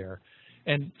sales there.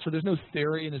 And so there's no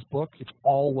theory in his book. It's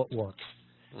all what works.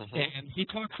 Mm-hmm. And he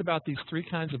talks about these 3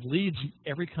 kinds of leads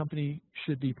every company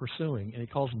should be pursuing, and he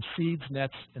calls them seeds,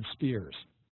 nets, and spears.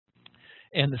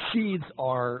 And the seeds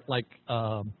are like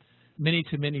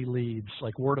many-to-many leads,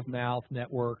 like word of mouth,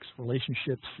 networks,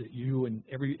 relationships that you and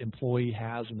every employee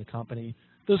has in the company.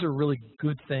 Those are really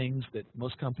good things that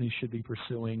most companies should be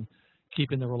pursuing.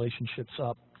 keeping the relationships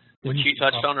up. Which you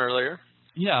touched on earlier.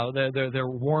 Yeah, they're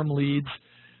warm leads.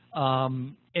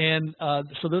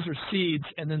 So those are seeds,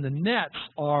 and then the nets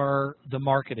are the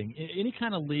marketing. Any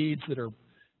kind of leads that are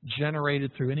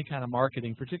generated through any kind of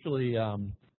marketing, particularly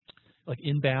like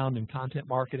inbound and content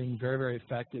marketing, very, very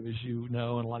effective, as you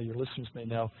know, and a lot of your listeners may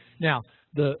know. Now,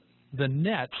 the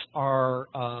nets are,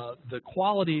 the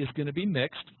quality is going to be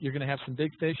mixed. You're going to have some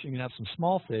big fish, you're going to have some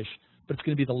small fish, but it's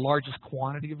going to be the largest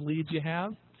quantity of leads you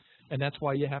have. And that's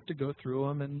why you have to go through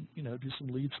them and, do some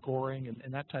lead scoring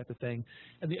and that type of thing.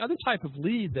 And the other type of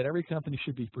lead that every company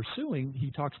should be pursuing,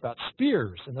 he talks about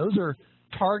spheres. And those are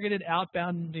targeted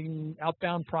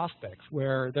outbound prospects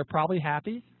where they're probably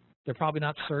happy, they're probably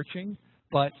not searching,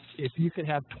 but if you could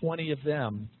have 20 of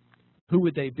them, who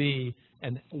would they be,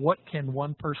 and what can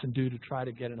one person do to try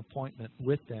to get an appointment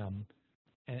with them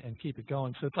and keep it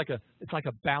going? So it's like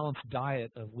a balanced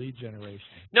diet of lead generation.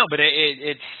 No, but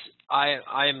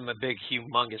I'm a big,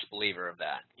 humongous believer of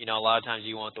that. A lot of times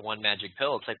you want the one magic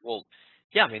pill. It's like, well,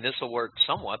 yeah, I mean, this will work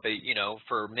somewhat, but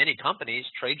for many companies,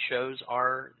 trade shows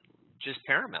are just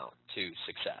paramount to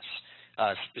success.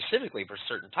 Specifically for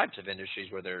certain types of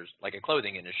industries where there's like a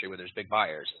clothing industry where there's big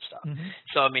buyers and stuff. Mm-hmm.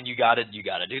 So I mean, you gotta do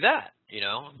that,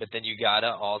 but then you gotta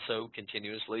also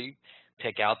continuously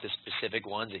pick out the specific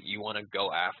ones that you want to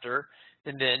go after,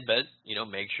 and then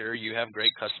make sure you have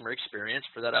great customer experience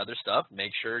for that other stuff.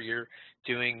 Make sure you're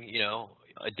doing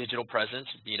a digital presence.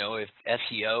 If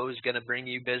SEO is going to bring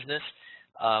you business,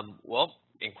 well,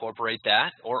 incorporate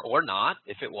that or not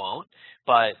if it won't,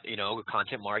 but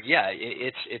content market, yeah,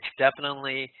 it's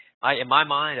definitely, in my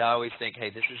mind, I always think, hey,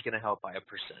 this is going to help by 1%,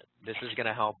 this is going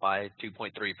to help by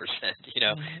 2.3%,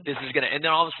 mm-hmm. This is going to, and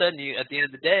then all of a sudden at the end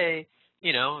of the day,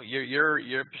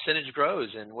 your percentage grows.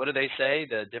 And what do they say?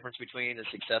 The difference between a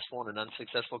successful and an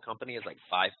unsuccessful company is like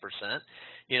 5%,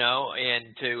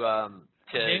 and to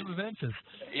game of inches.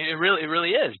 It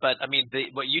really is. But I mean,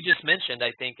 what you just mentioned,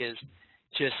 I think, is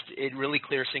just, it really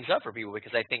clears things up for people,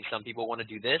 because I think some people want to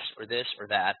do this or this or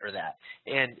that or that.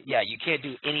 And yeah, you can't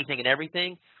do anything and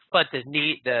everything, but the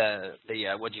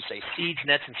what'd you say, seeds,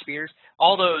 nets, and spears,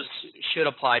 all those should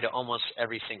apply to almost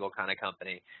every single kind of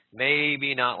company.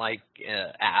 Maybe not like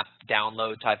app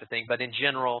download type of thing, but in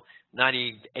general,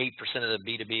 98% of the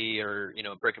B2B or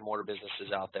brick and mortar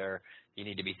businesses out there, you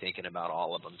need to be thinking about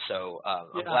all of them. So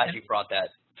I'm glad you brought that.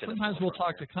 Sometimes we'll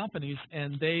talk to companies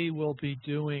and they will be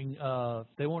doing,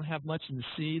 they won't have much in the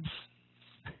seeds,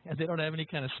 and they don't have any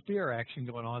kind of spear action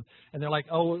going on, and they're like,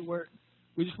 oh,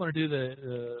 we just want to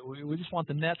do we just want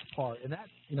the nets part, and that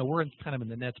we're kind of in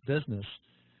the nets business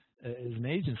as an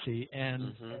agency, and,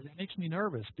 mm-hmm. and it makes me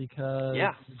nervous because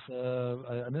it's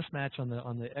a mismatch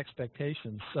on the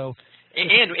expectations. So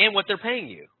and what they're paying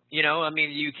you. I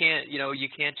mean, you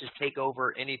can't just take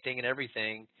over anything and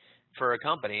everything for a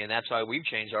company, and that's why we've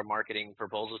changed our marketing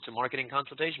proposals to marketing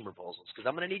consultation proposals, because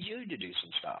I'm going to need you to do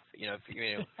some stuff.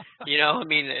 I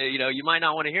mean, you might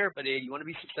not want to hear it, but you want to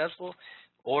be successful,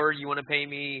 or you want to pay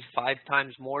me 5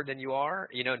 times more than you are,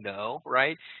 no,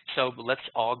 right? So let's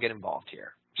all get involved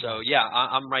here. So yeah,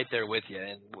 I'm right there with you,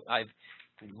 and I've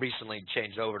recently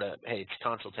changed over to, hey, it's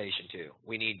consultation too.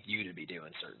 We need you to be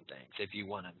doing certain things if you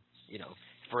want to,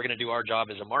 if we're going to do our job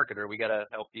as a marketer, we got to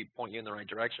help you, point you in the right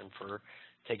direction for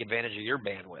take advantage of your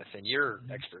bandwidth and your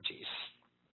expertise.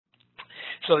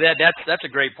 So that's a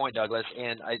great point, Douglas,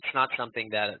 and it's not something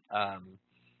that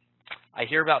I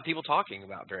hear about people talking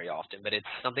about very often, but it's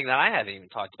something that I haven't even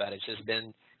talked about. It's just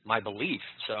been my belief,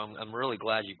 so I'm really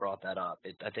glad you brought that up.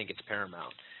 I think it's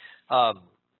paramount.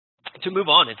 To move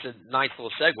on, it's a nice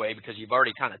little segue because you've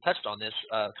already kind of touched on this,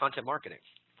 content marketing.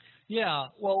 Yeah,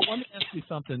 well, let me ask you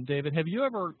something, David. Have you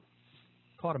ever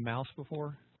caught a mouse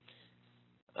before?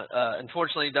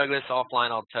 Unfortunately, Douglas, offline,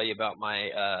 I'll tell you about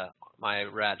my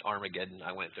rat Armageddon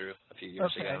I went through a few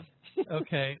years ago.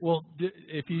 Okay. Well,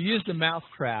 if you used a mouse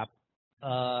trap,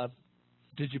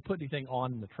 did you put anything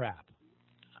on the trap?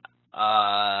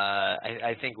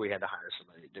 I think we had to hire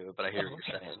somebody to do it, but I hear what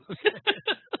you're saying. Okay.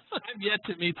 I've yet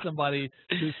to meet somebody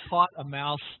who's caught a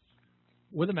mouse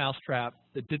with a mouse trap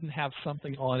that didn't have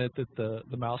something on it that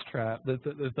the mouse trap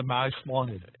that the mouse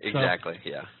wanted. Exactly. So,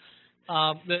 yeah.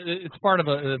 It's part of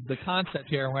the concept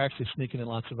here, and we're actually sneaking in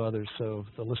lots of others. So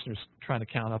if the listeners trying to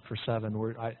count up for 7,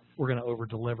 we're going to over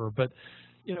deliver. But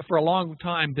for a long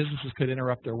time, businesses could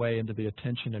interrupt their way into the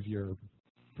attention of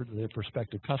their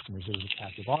prospective customers. There was a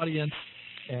captive audience,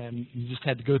 and you just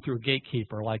had to go through a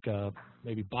gatekeeper, like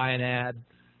maybe buy an ad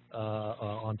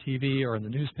on TV or in the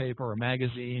newspaper or a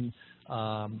magazine,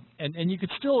 and you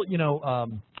could still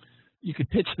you could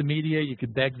pitch the media, you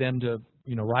could beg them to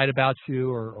write about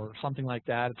you or something like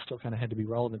that. It still kind of had to be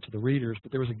relevant to the readers,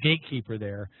 but there was a gatekeeper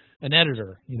there, an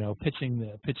editor, pitching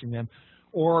them,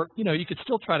 or you could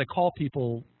still try to call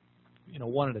people,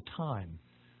 one at a time,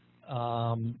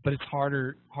 but it's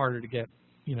harder to get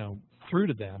through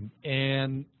to them.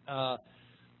 And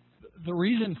the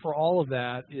reason for all of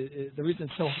that, the reason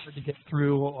it's so hard to get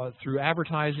through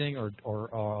advertising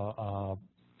or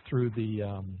through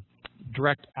the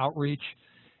direct outreach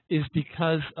is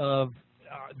because of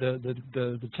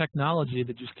the technology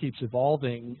that just keeps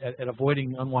evolving at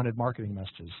avoiding unwanted marketing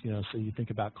messages. So you think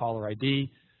about caller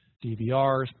ID,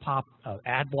 DVRs,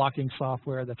 ad blocking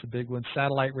software, that's a big one,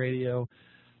 satellite radio,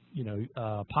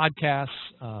 podcasts,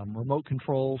 remote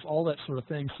controls, all that sort of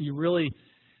thing. So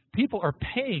people are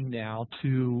paying now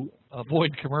to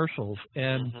avoid commercials.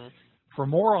 And for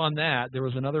more on that, there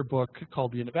was another book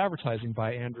called The End of Advertising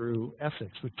by Andrew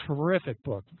Essex, a terrific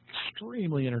book,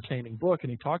 extremely entertaining book,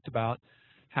 and he talked about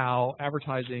how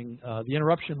advertising, the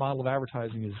interruption model of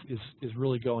advertising is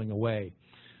really going away.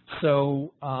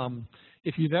 So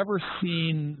if you've ever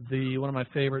seen one of my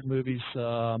favorite movies,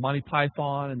 Monty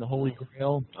Python and the Holy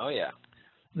Grail. Oh, yeah.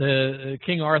 The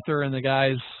King Arthur and the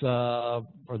guys,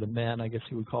 or the men, I guess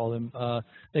you would call them,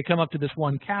 they come up to this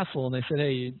one castle and they said,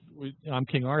 "Hey, I'm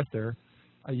King Arthur.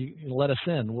 You let us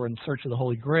in. We're in search of the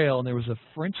Holy Grail." And there was a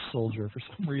French soldier, for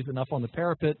some reason, up on the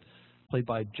parapet, played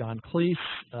by John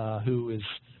Cleese, who is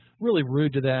really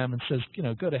rude to them and says,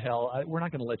 "Go to hell. We're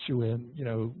not going to let you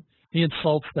in." He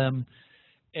insults them,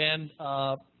 and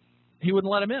he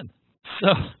wouldn't let him in.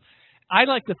 So I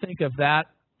like to think of that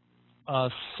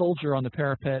soldier on the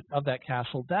parapet of that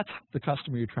castle. That's the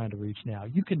customer you're trying to reach now.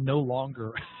 You can no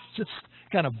longer just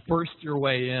kind of burst your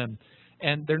way in,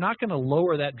 and they're not going to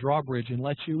lower that drawbridge and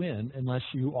let you in unless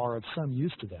you are of some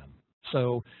use to them.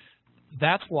 So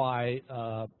that's why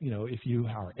if you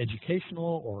are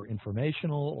educational or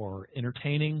informational or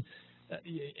entertaining,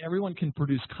 everyone can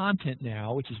produce content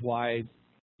now, which is why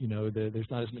there's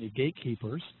not as many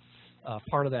gatekeepers.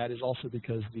 Part of that is also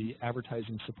because the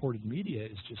advertising-supported media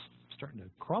is just starting to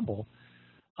crumble.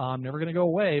 Never going to go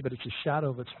away, but it's a shadow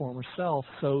of its former self.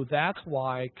 So that's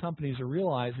why companies are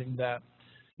realizing that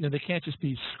they can't just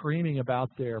be screaming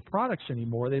about their products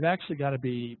anymore. They've actually got to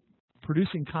be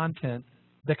producing content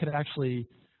that could actually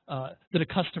that a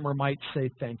customer might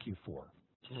say thank you for.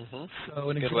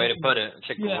 So good way to put it. It's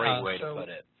a great way to put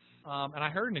it. And I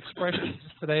heard an expression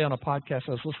just today on a podcast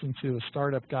I was listening to, a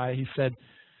startup guy. He said,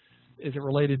 is it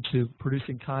related to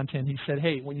producing content? He said,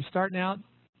 "Hey, when you're starting out,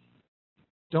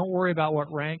 don't worry about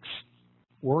what ranks,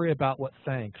 worry about what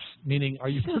thanks." Meaning, are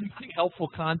you producing helpful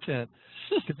content?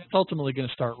 Because it's ultimately going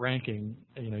to start ranking.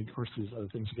 Of course, there's other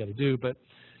things you got to do, but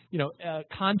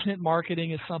content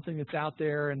marketing is something that's out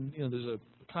there, and there's a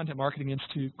Content Marketing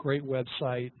Institute, great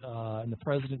website, and the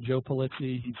president, Joe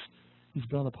Polizzi, he's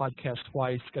been on the podcast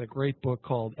twice. He's got a great book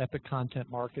called Epic Content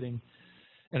Marketing,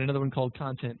 and another one called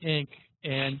Content Inc.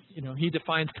 And he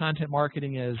defines content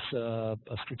marketing as a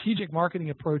strategic marketing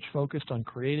approach focused on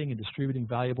creating and distributing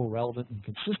valuable, relevant, and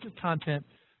consistent content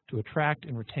to attract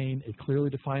and retain a clearly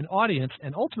defined audience,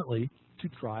 and ultimately to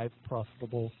drive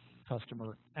profitable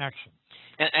customer action.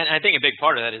 And I think a big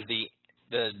part of that is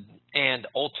the and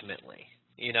ultimately,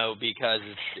 because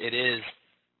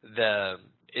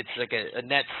it's like a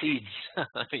net seeds,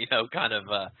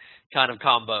 kind of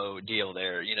combo deal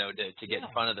there, to get in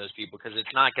front of those people, because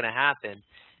it's not going to happen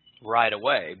right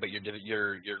away, but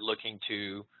you're looking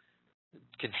to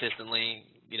consistently,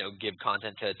 give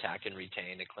content to attack and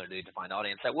retain a clearly defined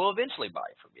audience that will eventually buy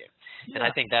from you. Yeah. And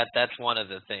I think that's one of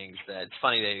the things that it's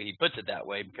funny that he puts it that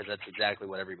way, because that's exactly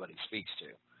what everybody speaks to.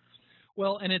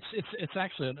 Well, and it's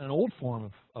actually an old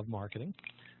form of marketing,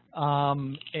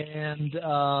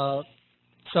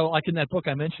 so like in that book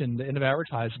I mentioned, The End of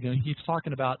Advertising, he's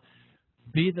talking about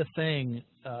be the thing,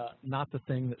 not the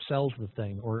thing that sells the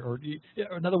thing. Or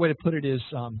another way to put it is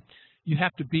you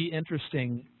have to be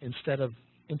interesting instead of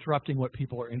interrupting what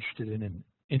people are interested in.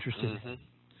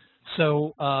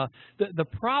 So the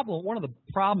problem, one of the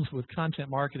problems with content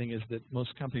marketing is that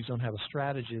most companies don't have a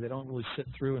strategy. They don't really sit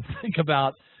through and think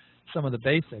about some of the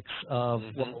basics of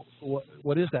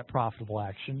what is that profitable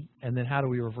action, and then how do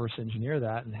we reverse engineer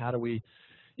that, and how do we,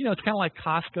 it's kind of like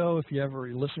Costco. If your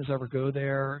listeners ever go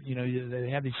there, they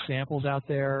have these samples out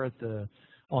there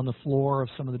on the floor of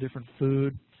some of the different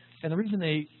food, and the reason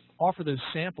they offer those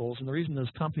samples, and the reason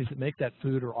those companies that make that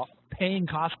food are paying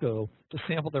Costco to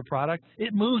sample their product,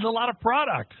 it moves a lot of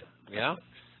product. Yeah.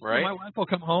 Right. My wife will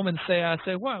come home and say,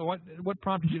 what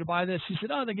prompted you to buy this? She said,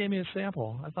 "Oh, they gave me a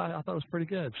sample. I thought it was pretty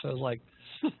good." So I was like,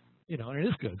 and it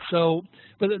is good. So,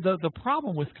 but the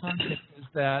problem with content is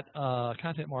that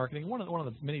content marketing, one of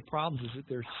the many problems is that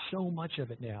there's so much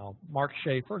of it now. Mark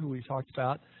Schaefer, who we talked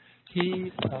about,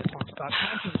 he talks about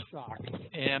content shock.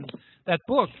 And that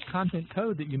book, Content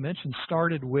Code, that you mentioned,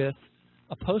 started with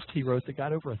a post he wrote that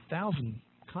got over 1,000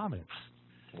 comments.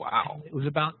 Wow. And it was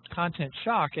about content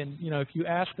shock. And, if you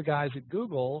ask the guys at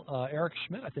Google, Eric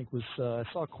Schmidt, I think, I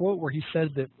saw a quote where he said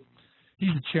that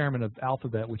he's the chairman of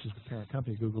Alphabet, which is the parent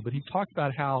company of Google, but he talked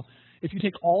about how if you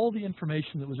take all the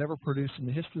information that was ever produced in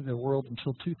the history of the world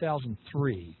until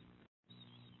 2003,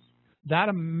 that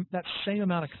same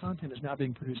amount of content is now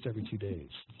being produced every 2 days.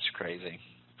 It's crazy.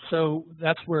 So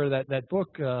that's where that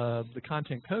book, The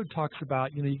Content Code, talks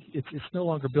about, it's no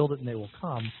longer build it and they will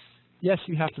come. Yes,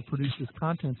 you have to produce this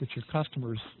content that your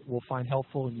customers will find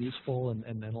helpful and useful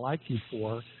and like you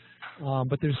for.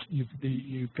 But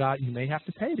you may have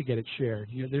to pay to get it shared.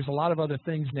 There's a lot of other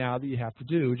things now that you have to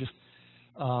do. Just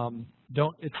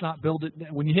it's not build it.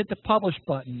 When you hit the publish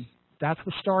button, that's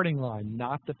the starting line,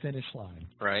 not the finish line.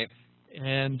 Right.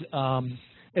 And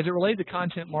as it related to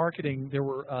content marketing, there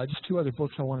were just 2 other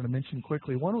books I wanted to mention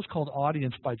quickly. One was called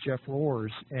Audience by Jeff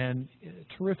Rohrs, and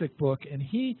a terrific book. And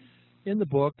in the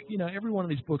book, every one of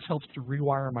these books helps to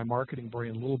rewire my marketing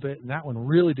brain a little bit, and that one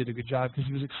really did a good job because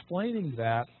he was explaining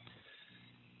that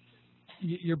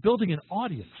you're building an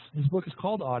audience. His book is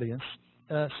called Audience.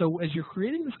 So as you're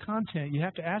creating this content, you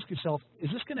have to ask yourself, is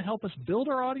this going to help us build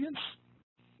our audience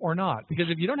or not? Because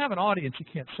if you don't have an audience, you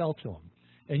can't sell to them.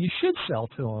 And you should sell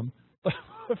to them, but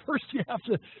first you have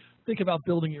to think about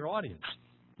building your audience.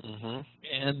 Mm-hmm.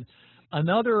 And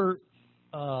another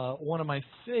one of my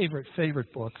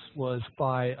favorite books was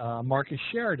by Marcus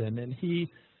Sheridan, and he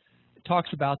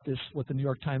talks about this, what the New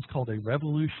York Times called a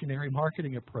revolutionary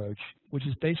marketing approach, which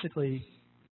is basically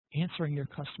answering your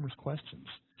customers' questions.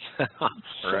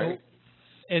 Right.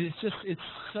 And it's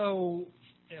so,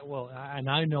 well, and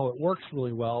I know it works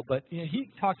really well, but he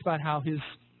talked about how he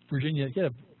had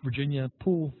a Virginia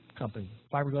pool company,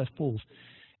 fiberglass pools.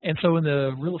 And so when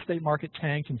the real estate market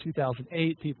tanked in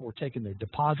 2008, people were taking their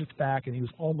deposits back, and he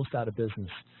was almost out of business.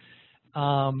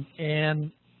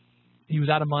 And he was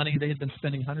out of money. They had been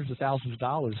spending hundreds of thousands of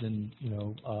dollars in,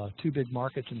 2 big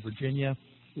markets in Virginia.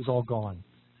 It was all gone.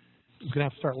 He was going to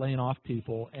have to start laying off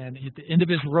people. And at the end of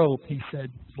his rope, he said,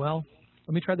 well,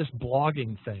 let me try this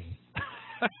blogging thing.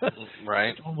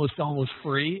 Right. Almost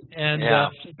free. And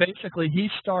basically he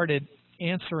started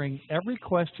answering every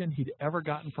question he'd ever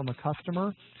gotten from a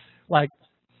customer, like,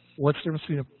 what's the difference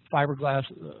between a fiberglass,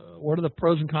 what are the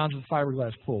pros and cons of a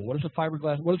fiberglass pool? What does a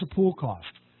pool cost?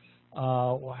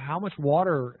 How much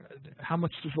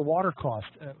does the water cost?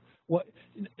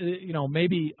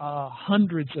 Maybe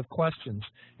hundreds of questions.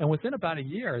 And within about a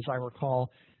year, as I recall,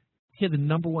 he had the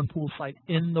 #1 pool site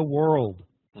in the world,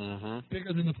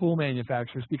 bigger than the pool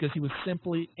manufacturers, because he was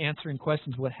simply answering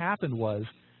questions. What happened was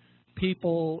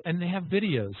people, and they have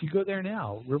videos. You go there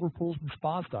now,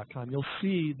 riverpoolsandspas.com. You'll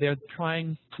see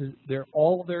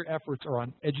all of their efforts are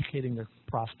on educating their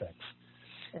prospects.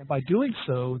 And by doing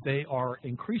so, they are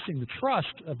increasing the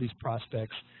trust of these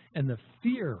prospects, and the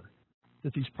fear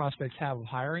that these prospects have of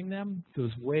hiring them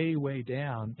goes way, way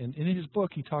down. And in his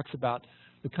book, he talks about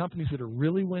the companies that are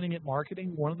really winning at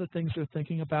marketing. One of the things they're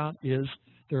thinking about is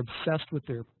they're obsessed with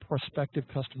their prospective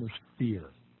customers'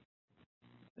 fear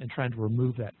and trying to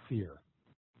remove that fear.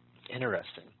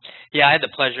 Interesting. Yeah, I had the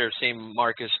pleasure of seeing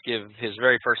Marcus give his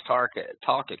very first talk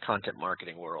at Content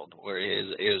Marketing World, where it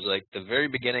was like the very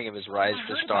beginning of his rise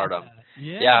to stardom.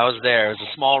 Yeah, I was there. It was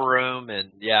a small room,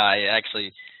 and I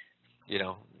actually,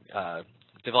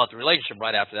 developed a relationship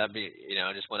right after that.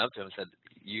 I just went up to him and said,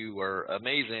 "You were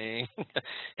amazing,"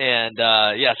 and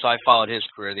so I followed his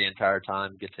career the entire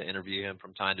time. Get to interview him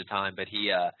from time to time, but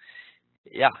he,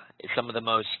 some of the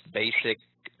most basic.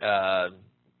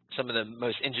 Some of the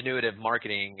most ingenuitive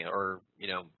marketing or,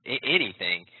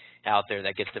 anything out there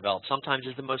that gets developed sometimes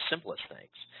is the most simplest things.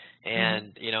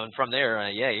 And, and from there,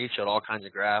 he showed all kinds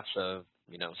of graphs of,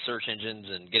 search engines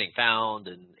and getting found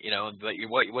and, but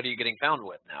what are you getting found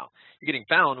with now? You're getting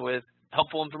found with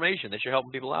helpful information that you're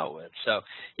helping people out with. So,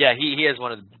 he has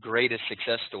one of the greatest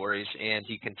success stories, and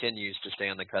he continues to stay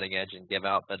on the cutting edge and give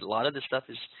out. But a lot of this stuff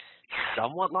is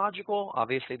somewhat logical.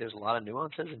 Obviously, there's a lot of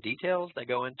nuances and details that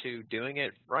go into doing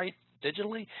it right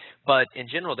digitally. But in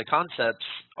general, the concepts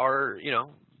are,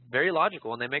 very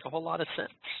logical, and they make a whole lot of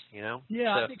sense, Yeah,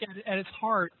 so, I think at its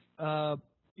heart, have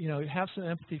some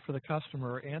empathy for the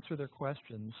customer, answer their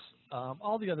questions.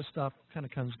 All the other stuff kind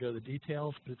of comes to go the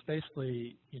details, but it's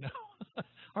basically,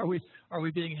 are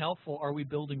we being helpful? Are we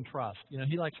building trust?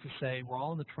 He likes to say we're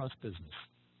all in the trust business.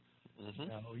 You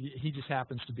know, he just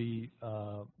happens to be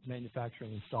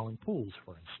manufacturing and installing pools,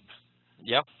 for instance.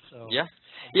 Yep. So, yeah,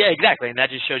 exactly, and that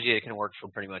just shows you it can work for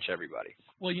pretty much everybody.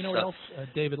 Well, you know what else,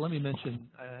 David? Let me mention.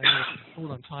 I know it's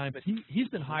short on time, but he's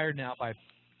been hired now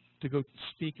to go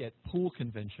speak at pool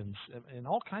conventions and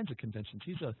all kinds of conventions.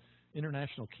 He's a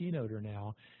international keynoter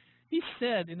now. He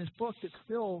said in his book that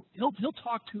still he'll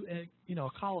talk to a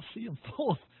coliseum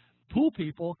full of pool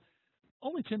people.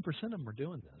 Only 10% of them are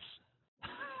doing this.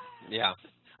 Yeah.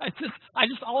 I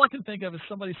just all I can think of is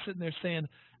somebody sitting there saying,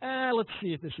 let's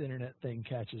see if this internet thing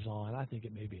catches on. I think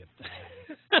it may be a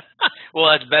thing.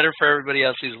 Well, it's better for everybody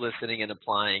else who's listening and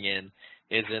applying in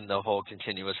is in the whole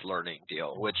continuous learning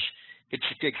deal, which it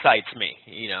excites me.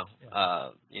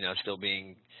 Still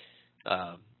being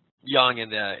young in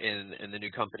the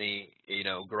new company,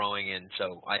 growing, and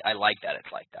so I like that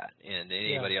it's like that. And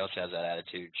anybody else has that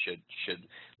attitude should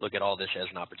look at all this as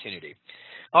an opportunity.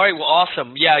 All right, well,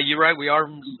 awesome. Yeah, you're right. We are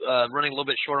running a little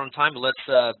bit short on time, but let's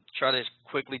try to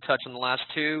quickly touch on the last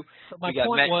two. So my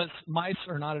point was mice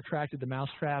are not attracted to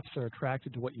mousetraps. They're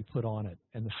attracted to what you put on it.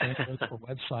 And the same goes for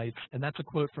websites. And that's a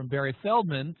quote from Barry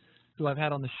Feldman, who I've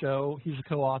had on the show. He's a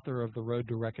co-author of The Road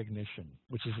to Recognition,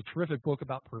 which is a terrific book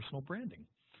about personal branding.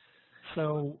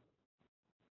 So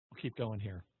we'll keep going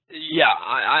here. Yeah,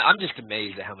 I'm just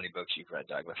amazed at how many books you've read,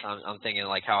 Douglas. I'm thinking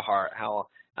like how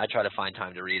I try to find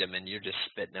time to read them, and you're just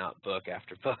spitting out book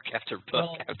after book after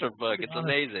book after book. It's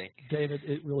amazing. David,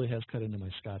 it really has cut into my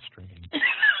scotch drinking.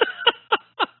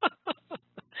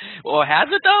 Well, has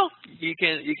it though? You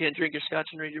can drink your scotch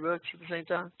and read your books at the same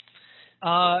time?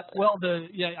 I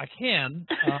can.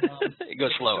 It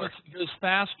goes slower. It goes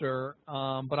faster,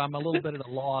 but I'm a little bit at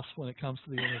a loss when it comes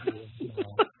to the interview.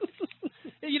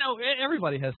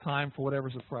 Everybody has time for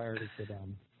whatever's a priority for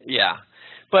them. Yeah,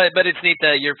 but it's neat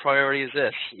that your priority is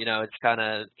this. It's kind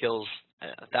of kills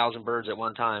 1,000 birds at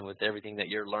one time with everything that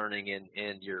you're learning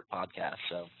in your podcast.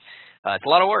 So it's a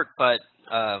lot of work, but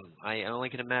I only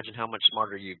can imagine how much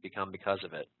smarter you've become because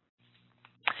of it.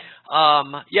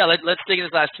 Let's dig into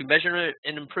the last two: measurement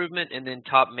and improvement, and then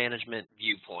top management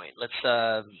viewpoint.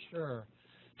 Sure.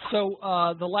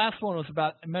 So the last one was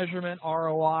about measurement,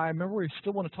 ROI. Remember, we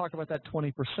still want to talk about that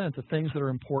 20%, the things that are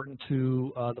important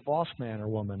to the boss man or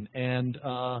woman. And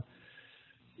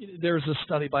there was a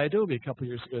study by Adobe a couple of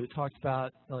years ago that talked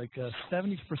about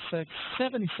 76%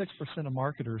 of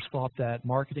marketers thought that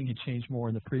marketing had changed more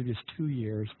in the previous 2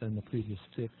 years than the previous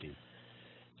 50.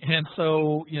 And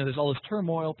so, there's all this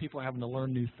turmoil, people are having to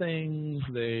learn new things.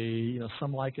 They,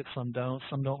 some like it, some don't.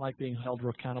 Some don't like being held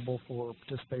accountable for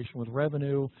participation with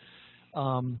revenue.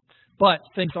 But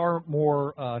things are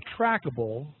more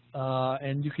trackable,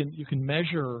 and you can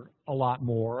measure a lot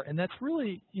more. And that's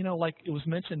really, like it was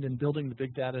mentioned in Building the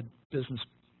Big Data Business,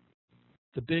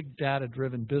 the Big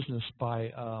Data-Driven Business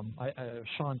by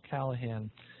Sean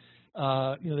Callahan.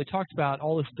 They talked about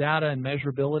all this data and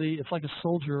measurability. It's like a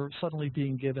soldier suddenly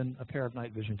being given a pair of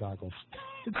night vision goggles.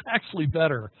 It's actually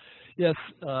better. Yes,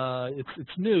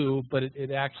 it's new, but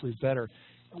it actually is better.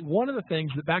 One of the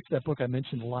things that, back to that book I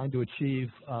mentioned, Line to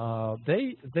Achieve,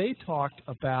 they talked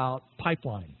about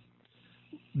pipeline,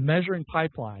 measuring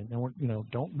pipeline.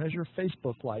 And don't measure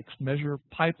Facebook likes, measure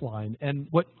pipeline. And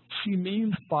what they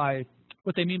mean by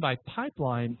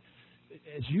pipeline,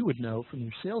 as you would know from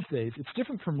your sales days, it's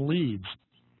different from leads,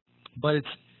 but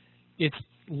it's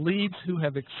leads who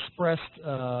have expressed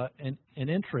an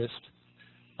interest,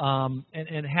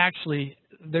 and actually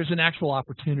there's an actual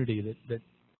opportunity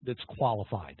that's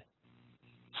qualified.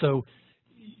 So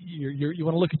you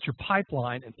want to look at your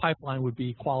pipeline, and pipeline would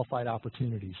be qualified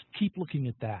opportunities. Keep looking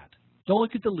at that. Don't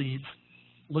look at the leads.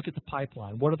 Look at the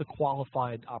pipeline. What are the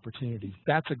qualified opportunities?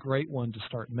 That's a great one to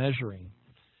start measuring.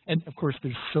 And, of course,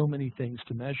 there's so many things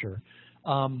to measure.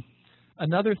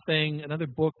 Another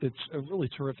book that's really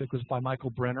terrific was by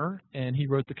Michael Brenner, and he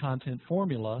wrote The Content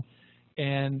Formula.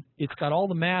 And it's got all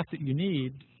the math that you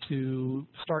need to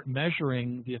start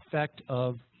measuring the effect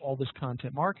of all this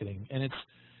content marketing. And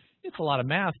it's a lot of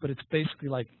math, but it's basically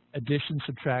like addition,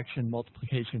 subtraction,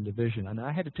 multiplication, division. And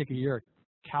I had to take a year of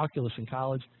calculus in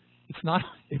college. It's not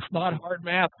hard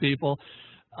math, people.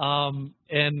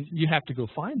 And you have to go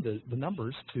find the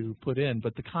numbers to put in,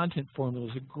 but the content formula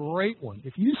is a great one.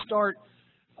 If you start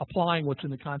applying what's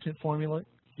in the content formula,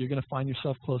 you're going to find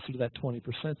yourself closer to that 20%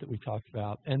 that we talked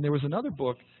about. And there was another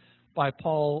book by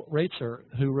Paul Reitzer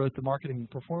who wrote The Marketing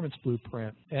Performance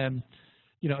Blueprint. And,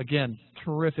 again,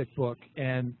 terrific book.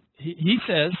 And he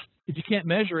says, if you can't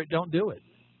measure it, don't do it.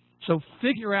 So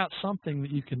figure out something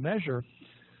that you can measure.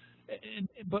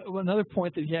 But another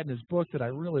point that he had in his book that I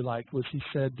really liked was he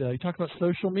said, he talked about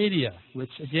social media,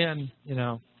 which, again,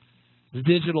 the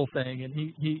digital thing, and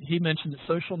he mentioned that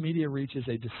social media reach is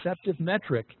a deceptive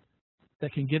metric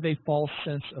that can give a false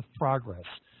sense of progress.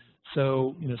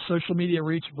 So, social media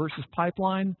reach versus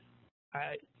pipeline,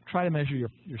 try to measure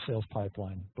your sales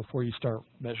pipeline before you start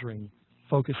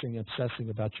focusing, obsessing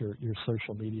about your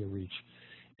social media reach.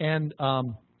 And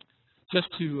just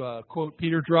to quote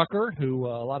Peter Drucker, who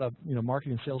a lot of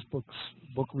marketing and sales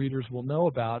book readers will know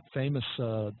about, famous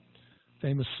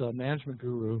management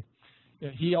guru,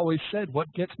 he always said,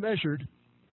 what gets measured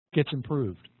gets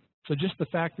improved. So just the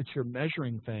fact that you're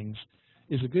measuring things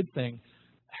is a good thing.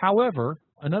 However,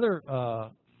 another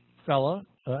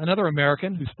another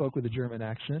American who spoke with a German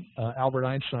accent, Albert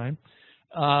Einstein,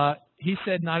 he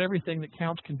said, not everything that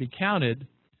counts can be counted,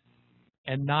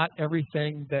 and not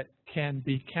everything that can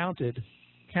be counted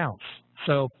counts.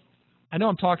 So I know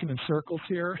I'm talking in circles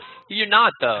here. You're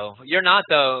not, though. You're not,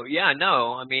 though. Yeah,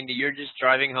 no. I mean, you're just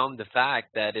driving home the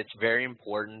fact that it's very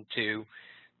important to,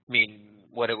 I mean,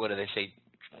 what do they say?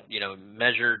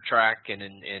 Measure, track, and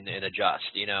adjust.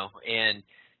 And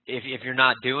if you're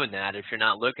not doing that, if you're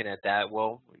not looking at that,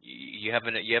 well, you have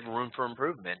room for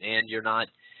improvement, and you're not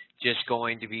just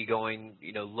going to be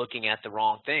looking at the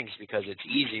wrong things because it's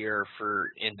easier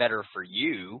and better for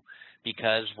you,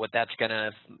 because what that's going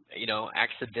to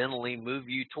accidentally move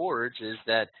you towards is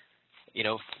that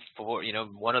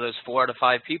one of those 4 out of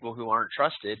 5 people who aren't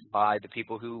trusted by the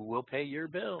people who will pay your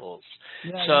bills.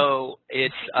 Yeah, so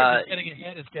it's getting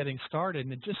ahead is getting started,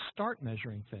 and just start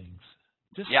measuring things.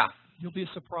 You'll be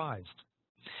surprised.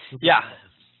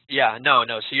 Yeah, no.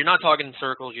 So you're not talking in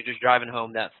circles. You're just driving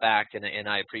home that fact, and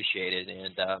I appreciate it.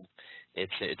 And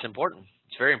it's important.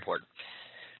 It's very important.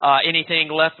 Anything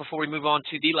left before we move on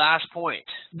to the last point?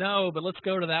 No, but let's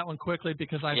go to that one quickly,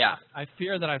 because I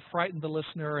fear that I've frightened the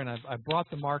listener and I've brought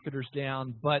the marketers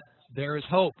down. But there is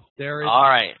hope. There is. All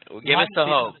right, well, give us the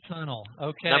hope. The tunnel.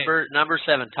 Okay. Number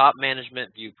 7, top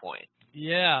management viewpoint.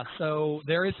 Yeah. So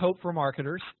there is hope for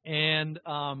marketers, and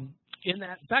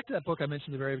back to that book I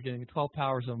mentioned at the very beginning, The 12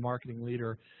 Powers of a Marketing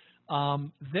Leader,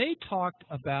 they talked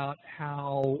about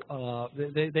how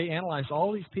they analyzed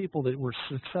all these people that were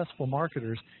successful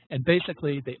marketers, and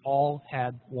basically they all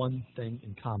had one thing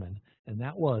in common, and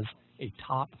that was a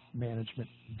top management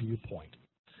viewpoint.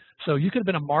 So you could have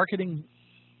been a marketing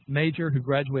major who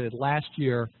graduated last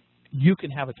year. You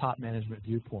can have a top management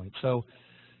viewpoint. So,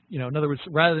 in other words,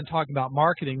 rather than talking about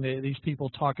marketing, these people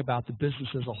talk about the business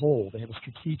as a whole. They have a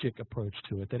strategic approach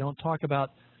to it. They don't talk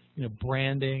about,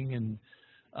 branding, and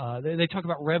they talk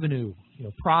about revenue,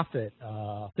 profit,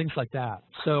 things like that.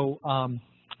 So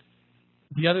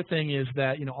the other thing is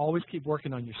that, always keep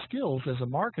working on your skills as a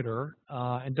marketer,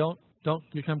 and don't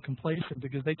become complacent,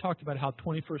 because they talked about how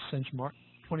 21st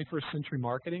century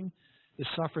marketing is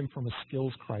suffering from a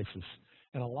skills crisis.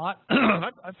 And a lot,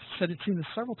 I've seen this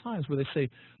several times, where they say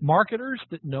marketers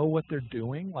that know what they're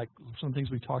doing, like some of the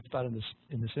things we talked about in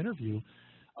this interview,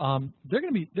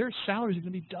 their salaries are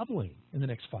going to be doubling in the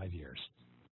next 5 years.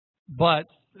 But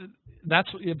that's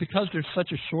because there's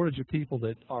such a shortage of people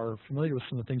that are familiar with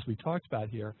some of the things we talked about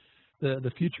here.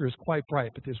 The future is quite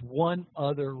bright. But there's one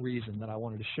other reason that I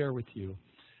wanted to share with you,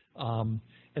 and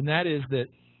that is that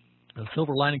a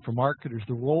silver lining for marketers,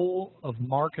 the role of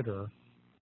marketer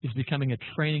is becoming a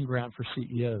training ground for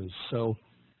CEOs. So,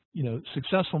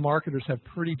 successful marketers have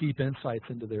pretty deep insights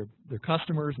into their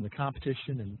customers and the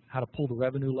competition, and how to pull the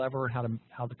revenue lever, and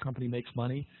how the company makes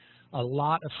money. A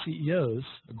lot of CEOs,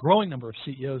 a growing number of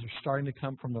CEOs, are starting to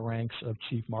come from the ranks of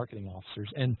chief marketing officers.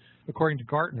 And according to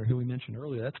Gartner, who we mentioned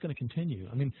earlier, that's going to continue.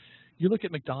 I mean, you look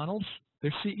at McDonald's,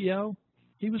 their CEO,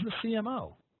 he was the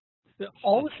CMO.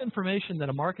 All this information that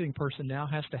a marketing person now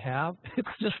has to have,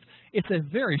 it's a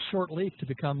very short leap to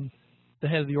become the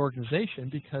head of the organization,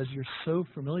 because you're so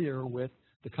familiar with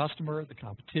the customer, the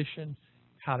competition,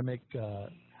 how to make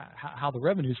how the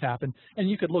revenues happen. And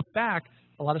you could look back,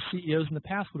 a lot of CEOs in the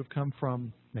past would have come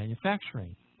from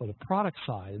manufacturing or the product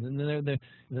side, and then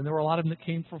there were a lot of them that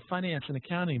came from finance and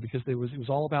accounting, because it was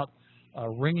all about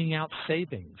wringing out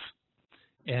savings,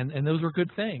 and those were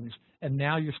good things. And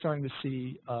now you're starting to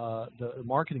see the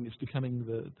marketing is becoming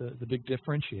the big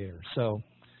differentiator. So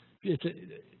it's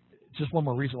just one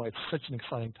more reason why it's such an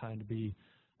exciting time to be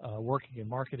working in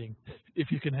marketing,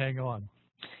 if you can hang on.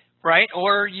 Right,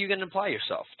 or you can apply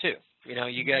yourself too.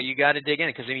 You got to dig in,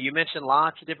 because you mentioned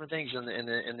lots of different things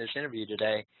in this interview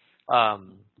today.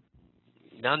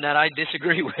 None that I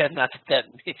disagree with. Not that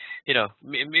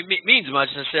means much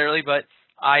necessarily, but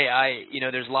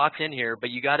there's lots in here. But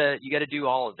you gotta do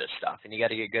all of this stuff, and you got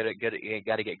to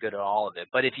get good at all of it.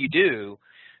 But if you do,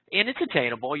 and it's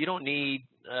attainable, you don't need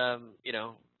a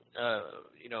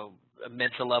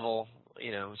mental level,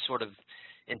 sort of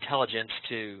intelligence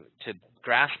to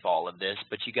grasp all of this,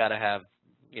 but you got to have,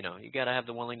 you got to have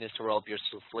the willingness to roll up your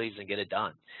sleeves and get it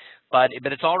done. But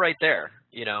it's all right there.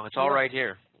 It's all right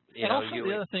here. The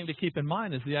other thing to keep in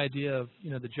mind is the idea of,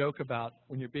 the joke about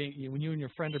when you and your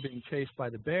friend are being chased by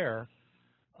the bear,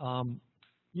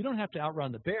 you don't have to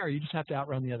outrun the bear, you just have to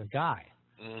outrun the other guy.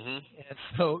 Mm-hmm. And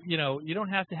so, you don't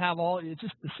have to have it's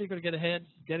just the secret to get ahead,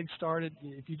 getting started.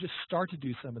 If you just start to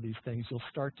do some of these things, you'll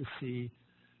start to see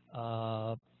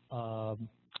a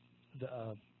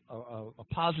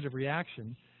positive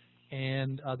reaction.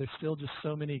 And there's still just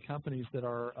so many companies that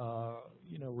are,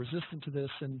 resistant to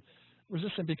this, and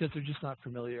resistant because they're just not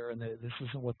familiar, and this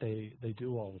isn't what they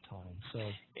do all the time. So,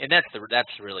 and that's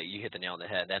really, you hit the nail on the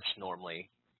head. That's normally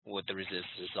what the resistance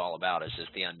is all about, is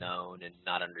just the unknown and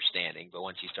not understanding. But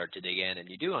once you start to dig in and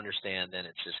you do understand, then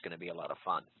it's just going to be a lot of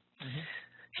fun. Mm-hmm.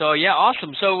 So, yeah,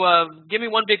 awesome. So give me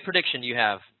one big prediction you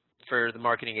have for the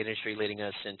marketing industry leading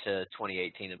us into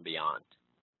 2018 and beyond.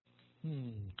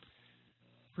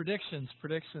 Predictions.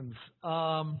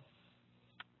 I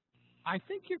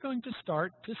think you're going to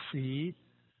start to see,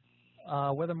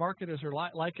 whether marketers are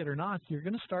like it or not, you're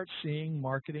going to start seeing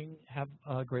marketing have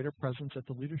a greater presence at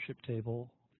the leadership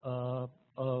table of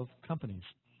companies.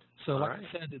 So like I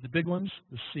said, the big ones,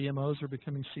 the CMOs are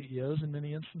becoming CEOs in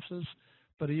many instances,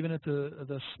 but even at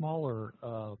the smaller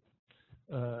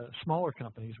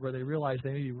companies where they realize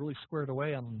they may be really squared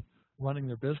away on running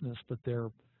their business, but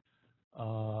they're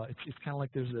it's kind of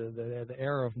like there's the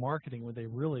era of marketing where they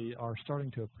really are starting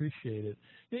to appreciate it.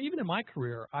 Even in my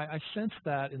career, I sensed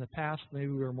that in the past maybe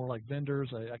we were more like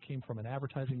vendors. I came from an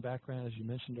advertising background, as you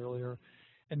mentioned earlier.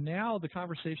 And now the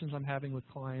conversations I'm having with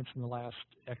clients in the last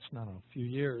few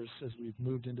years as we've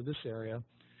moved into this area,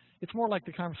 it's more like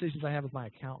the conversations I have with my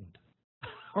accountant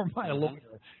or my lawyer,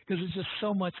 because it's just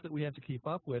so much that we have to keep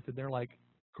up with. And they're like,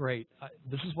 great,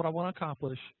 this is what I want to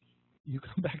accomplish. You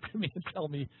come back to me and tell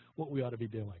me what we ought to be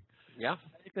doing. Yeah.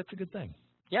 I think that's a good thing.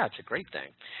 Yeah, it's a great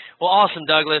thing. Well, awesome,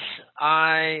 Douglas.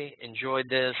 I enjoyed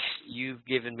this. You've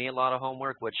given me a lot of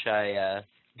homework, which I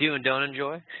do and don't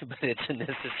enjoy, but it's a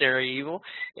necessary evil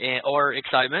or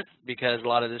excitement, because a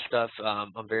lot of this stuff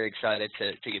I'm very excited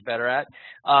to get better at.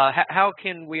 How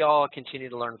can we all continue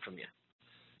to learn from you?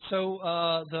 So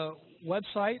the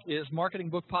website is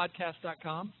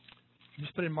marketingbookpodcast.com. You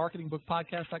just put in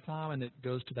marketingbookpodcast.com, and it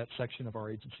goes to that section of our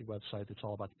agency website that's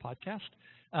all about the podcast.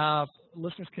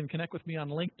 Listeners can connect with me on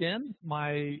LinkedIn.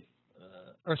 My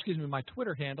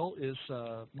Twitter handle is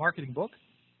marketingbook,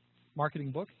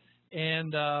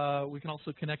 and we can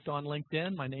also connect on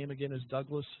LinkedIn. My name again is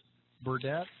Douglas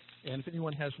Burdett, and if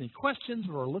anyone has any questions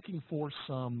or are looking for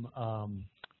some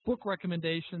book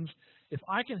recommendations, if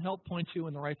I can help point you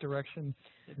in the right direction,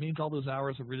 it means all those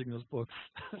hours of reading those books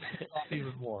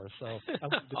even more. So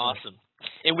awesome.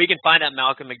 And we can find that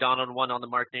Malcolm McDonald one on the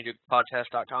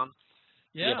marketingbookpodcast.com.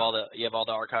 Yeah. You have all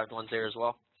the archived ones there as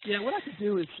well. Yeah. What I could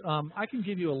do is I can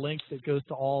give you a link that goes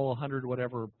to all 100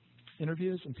 whatever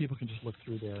interviews, and people can just look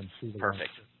through there and see the perfect.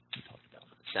 ones that we talked about.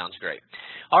 Sounds great.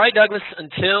 All right, Douglas.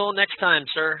 Until next time,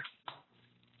 sir.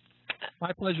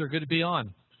 My pleasure. Good to be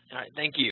on. All right. Thank you.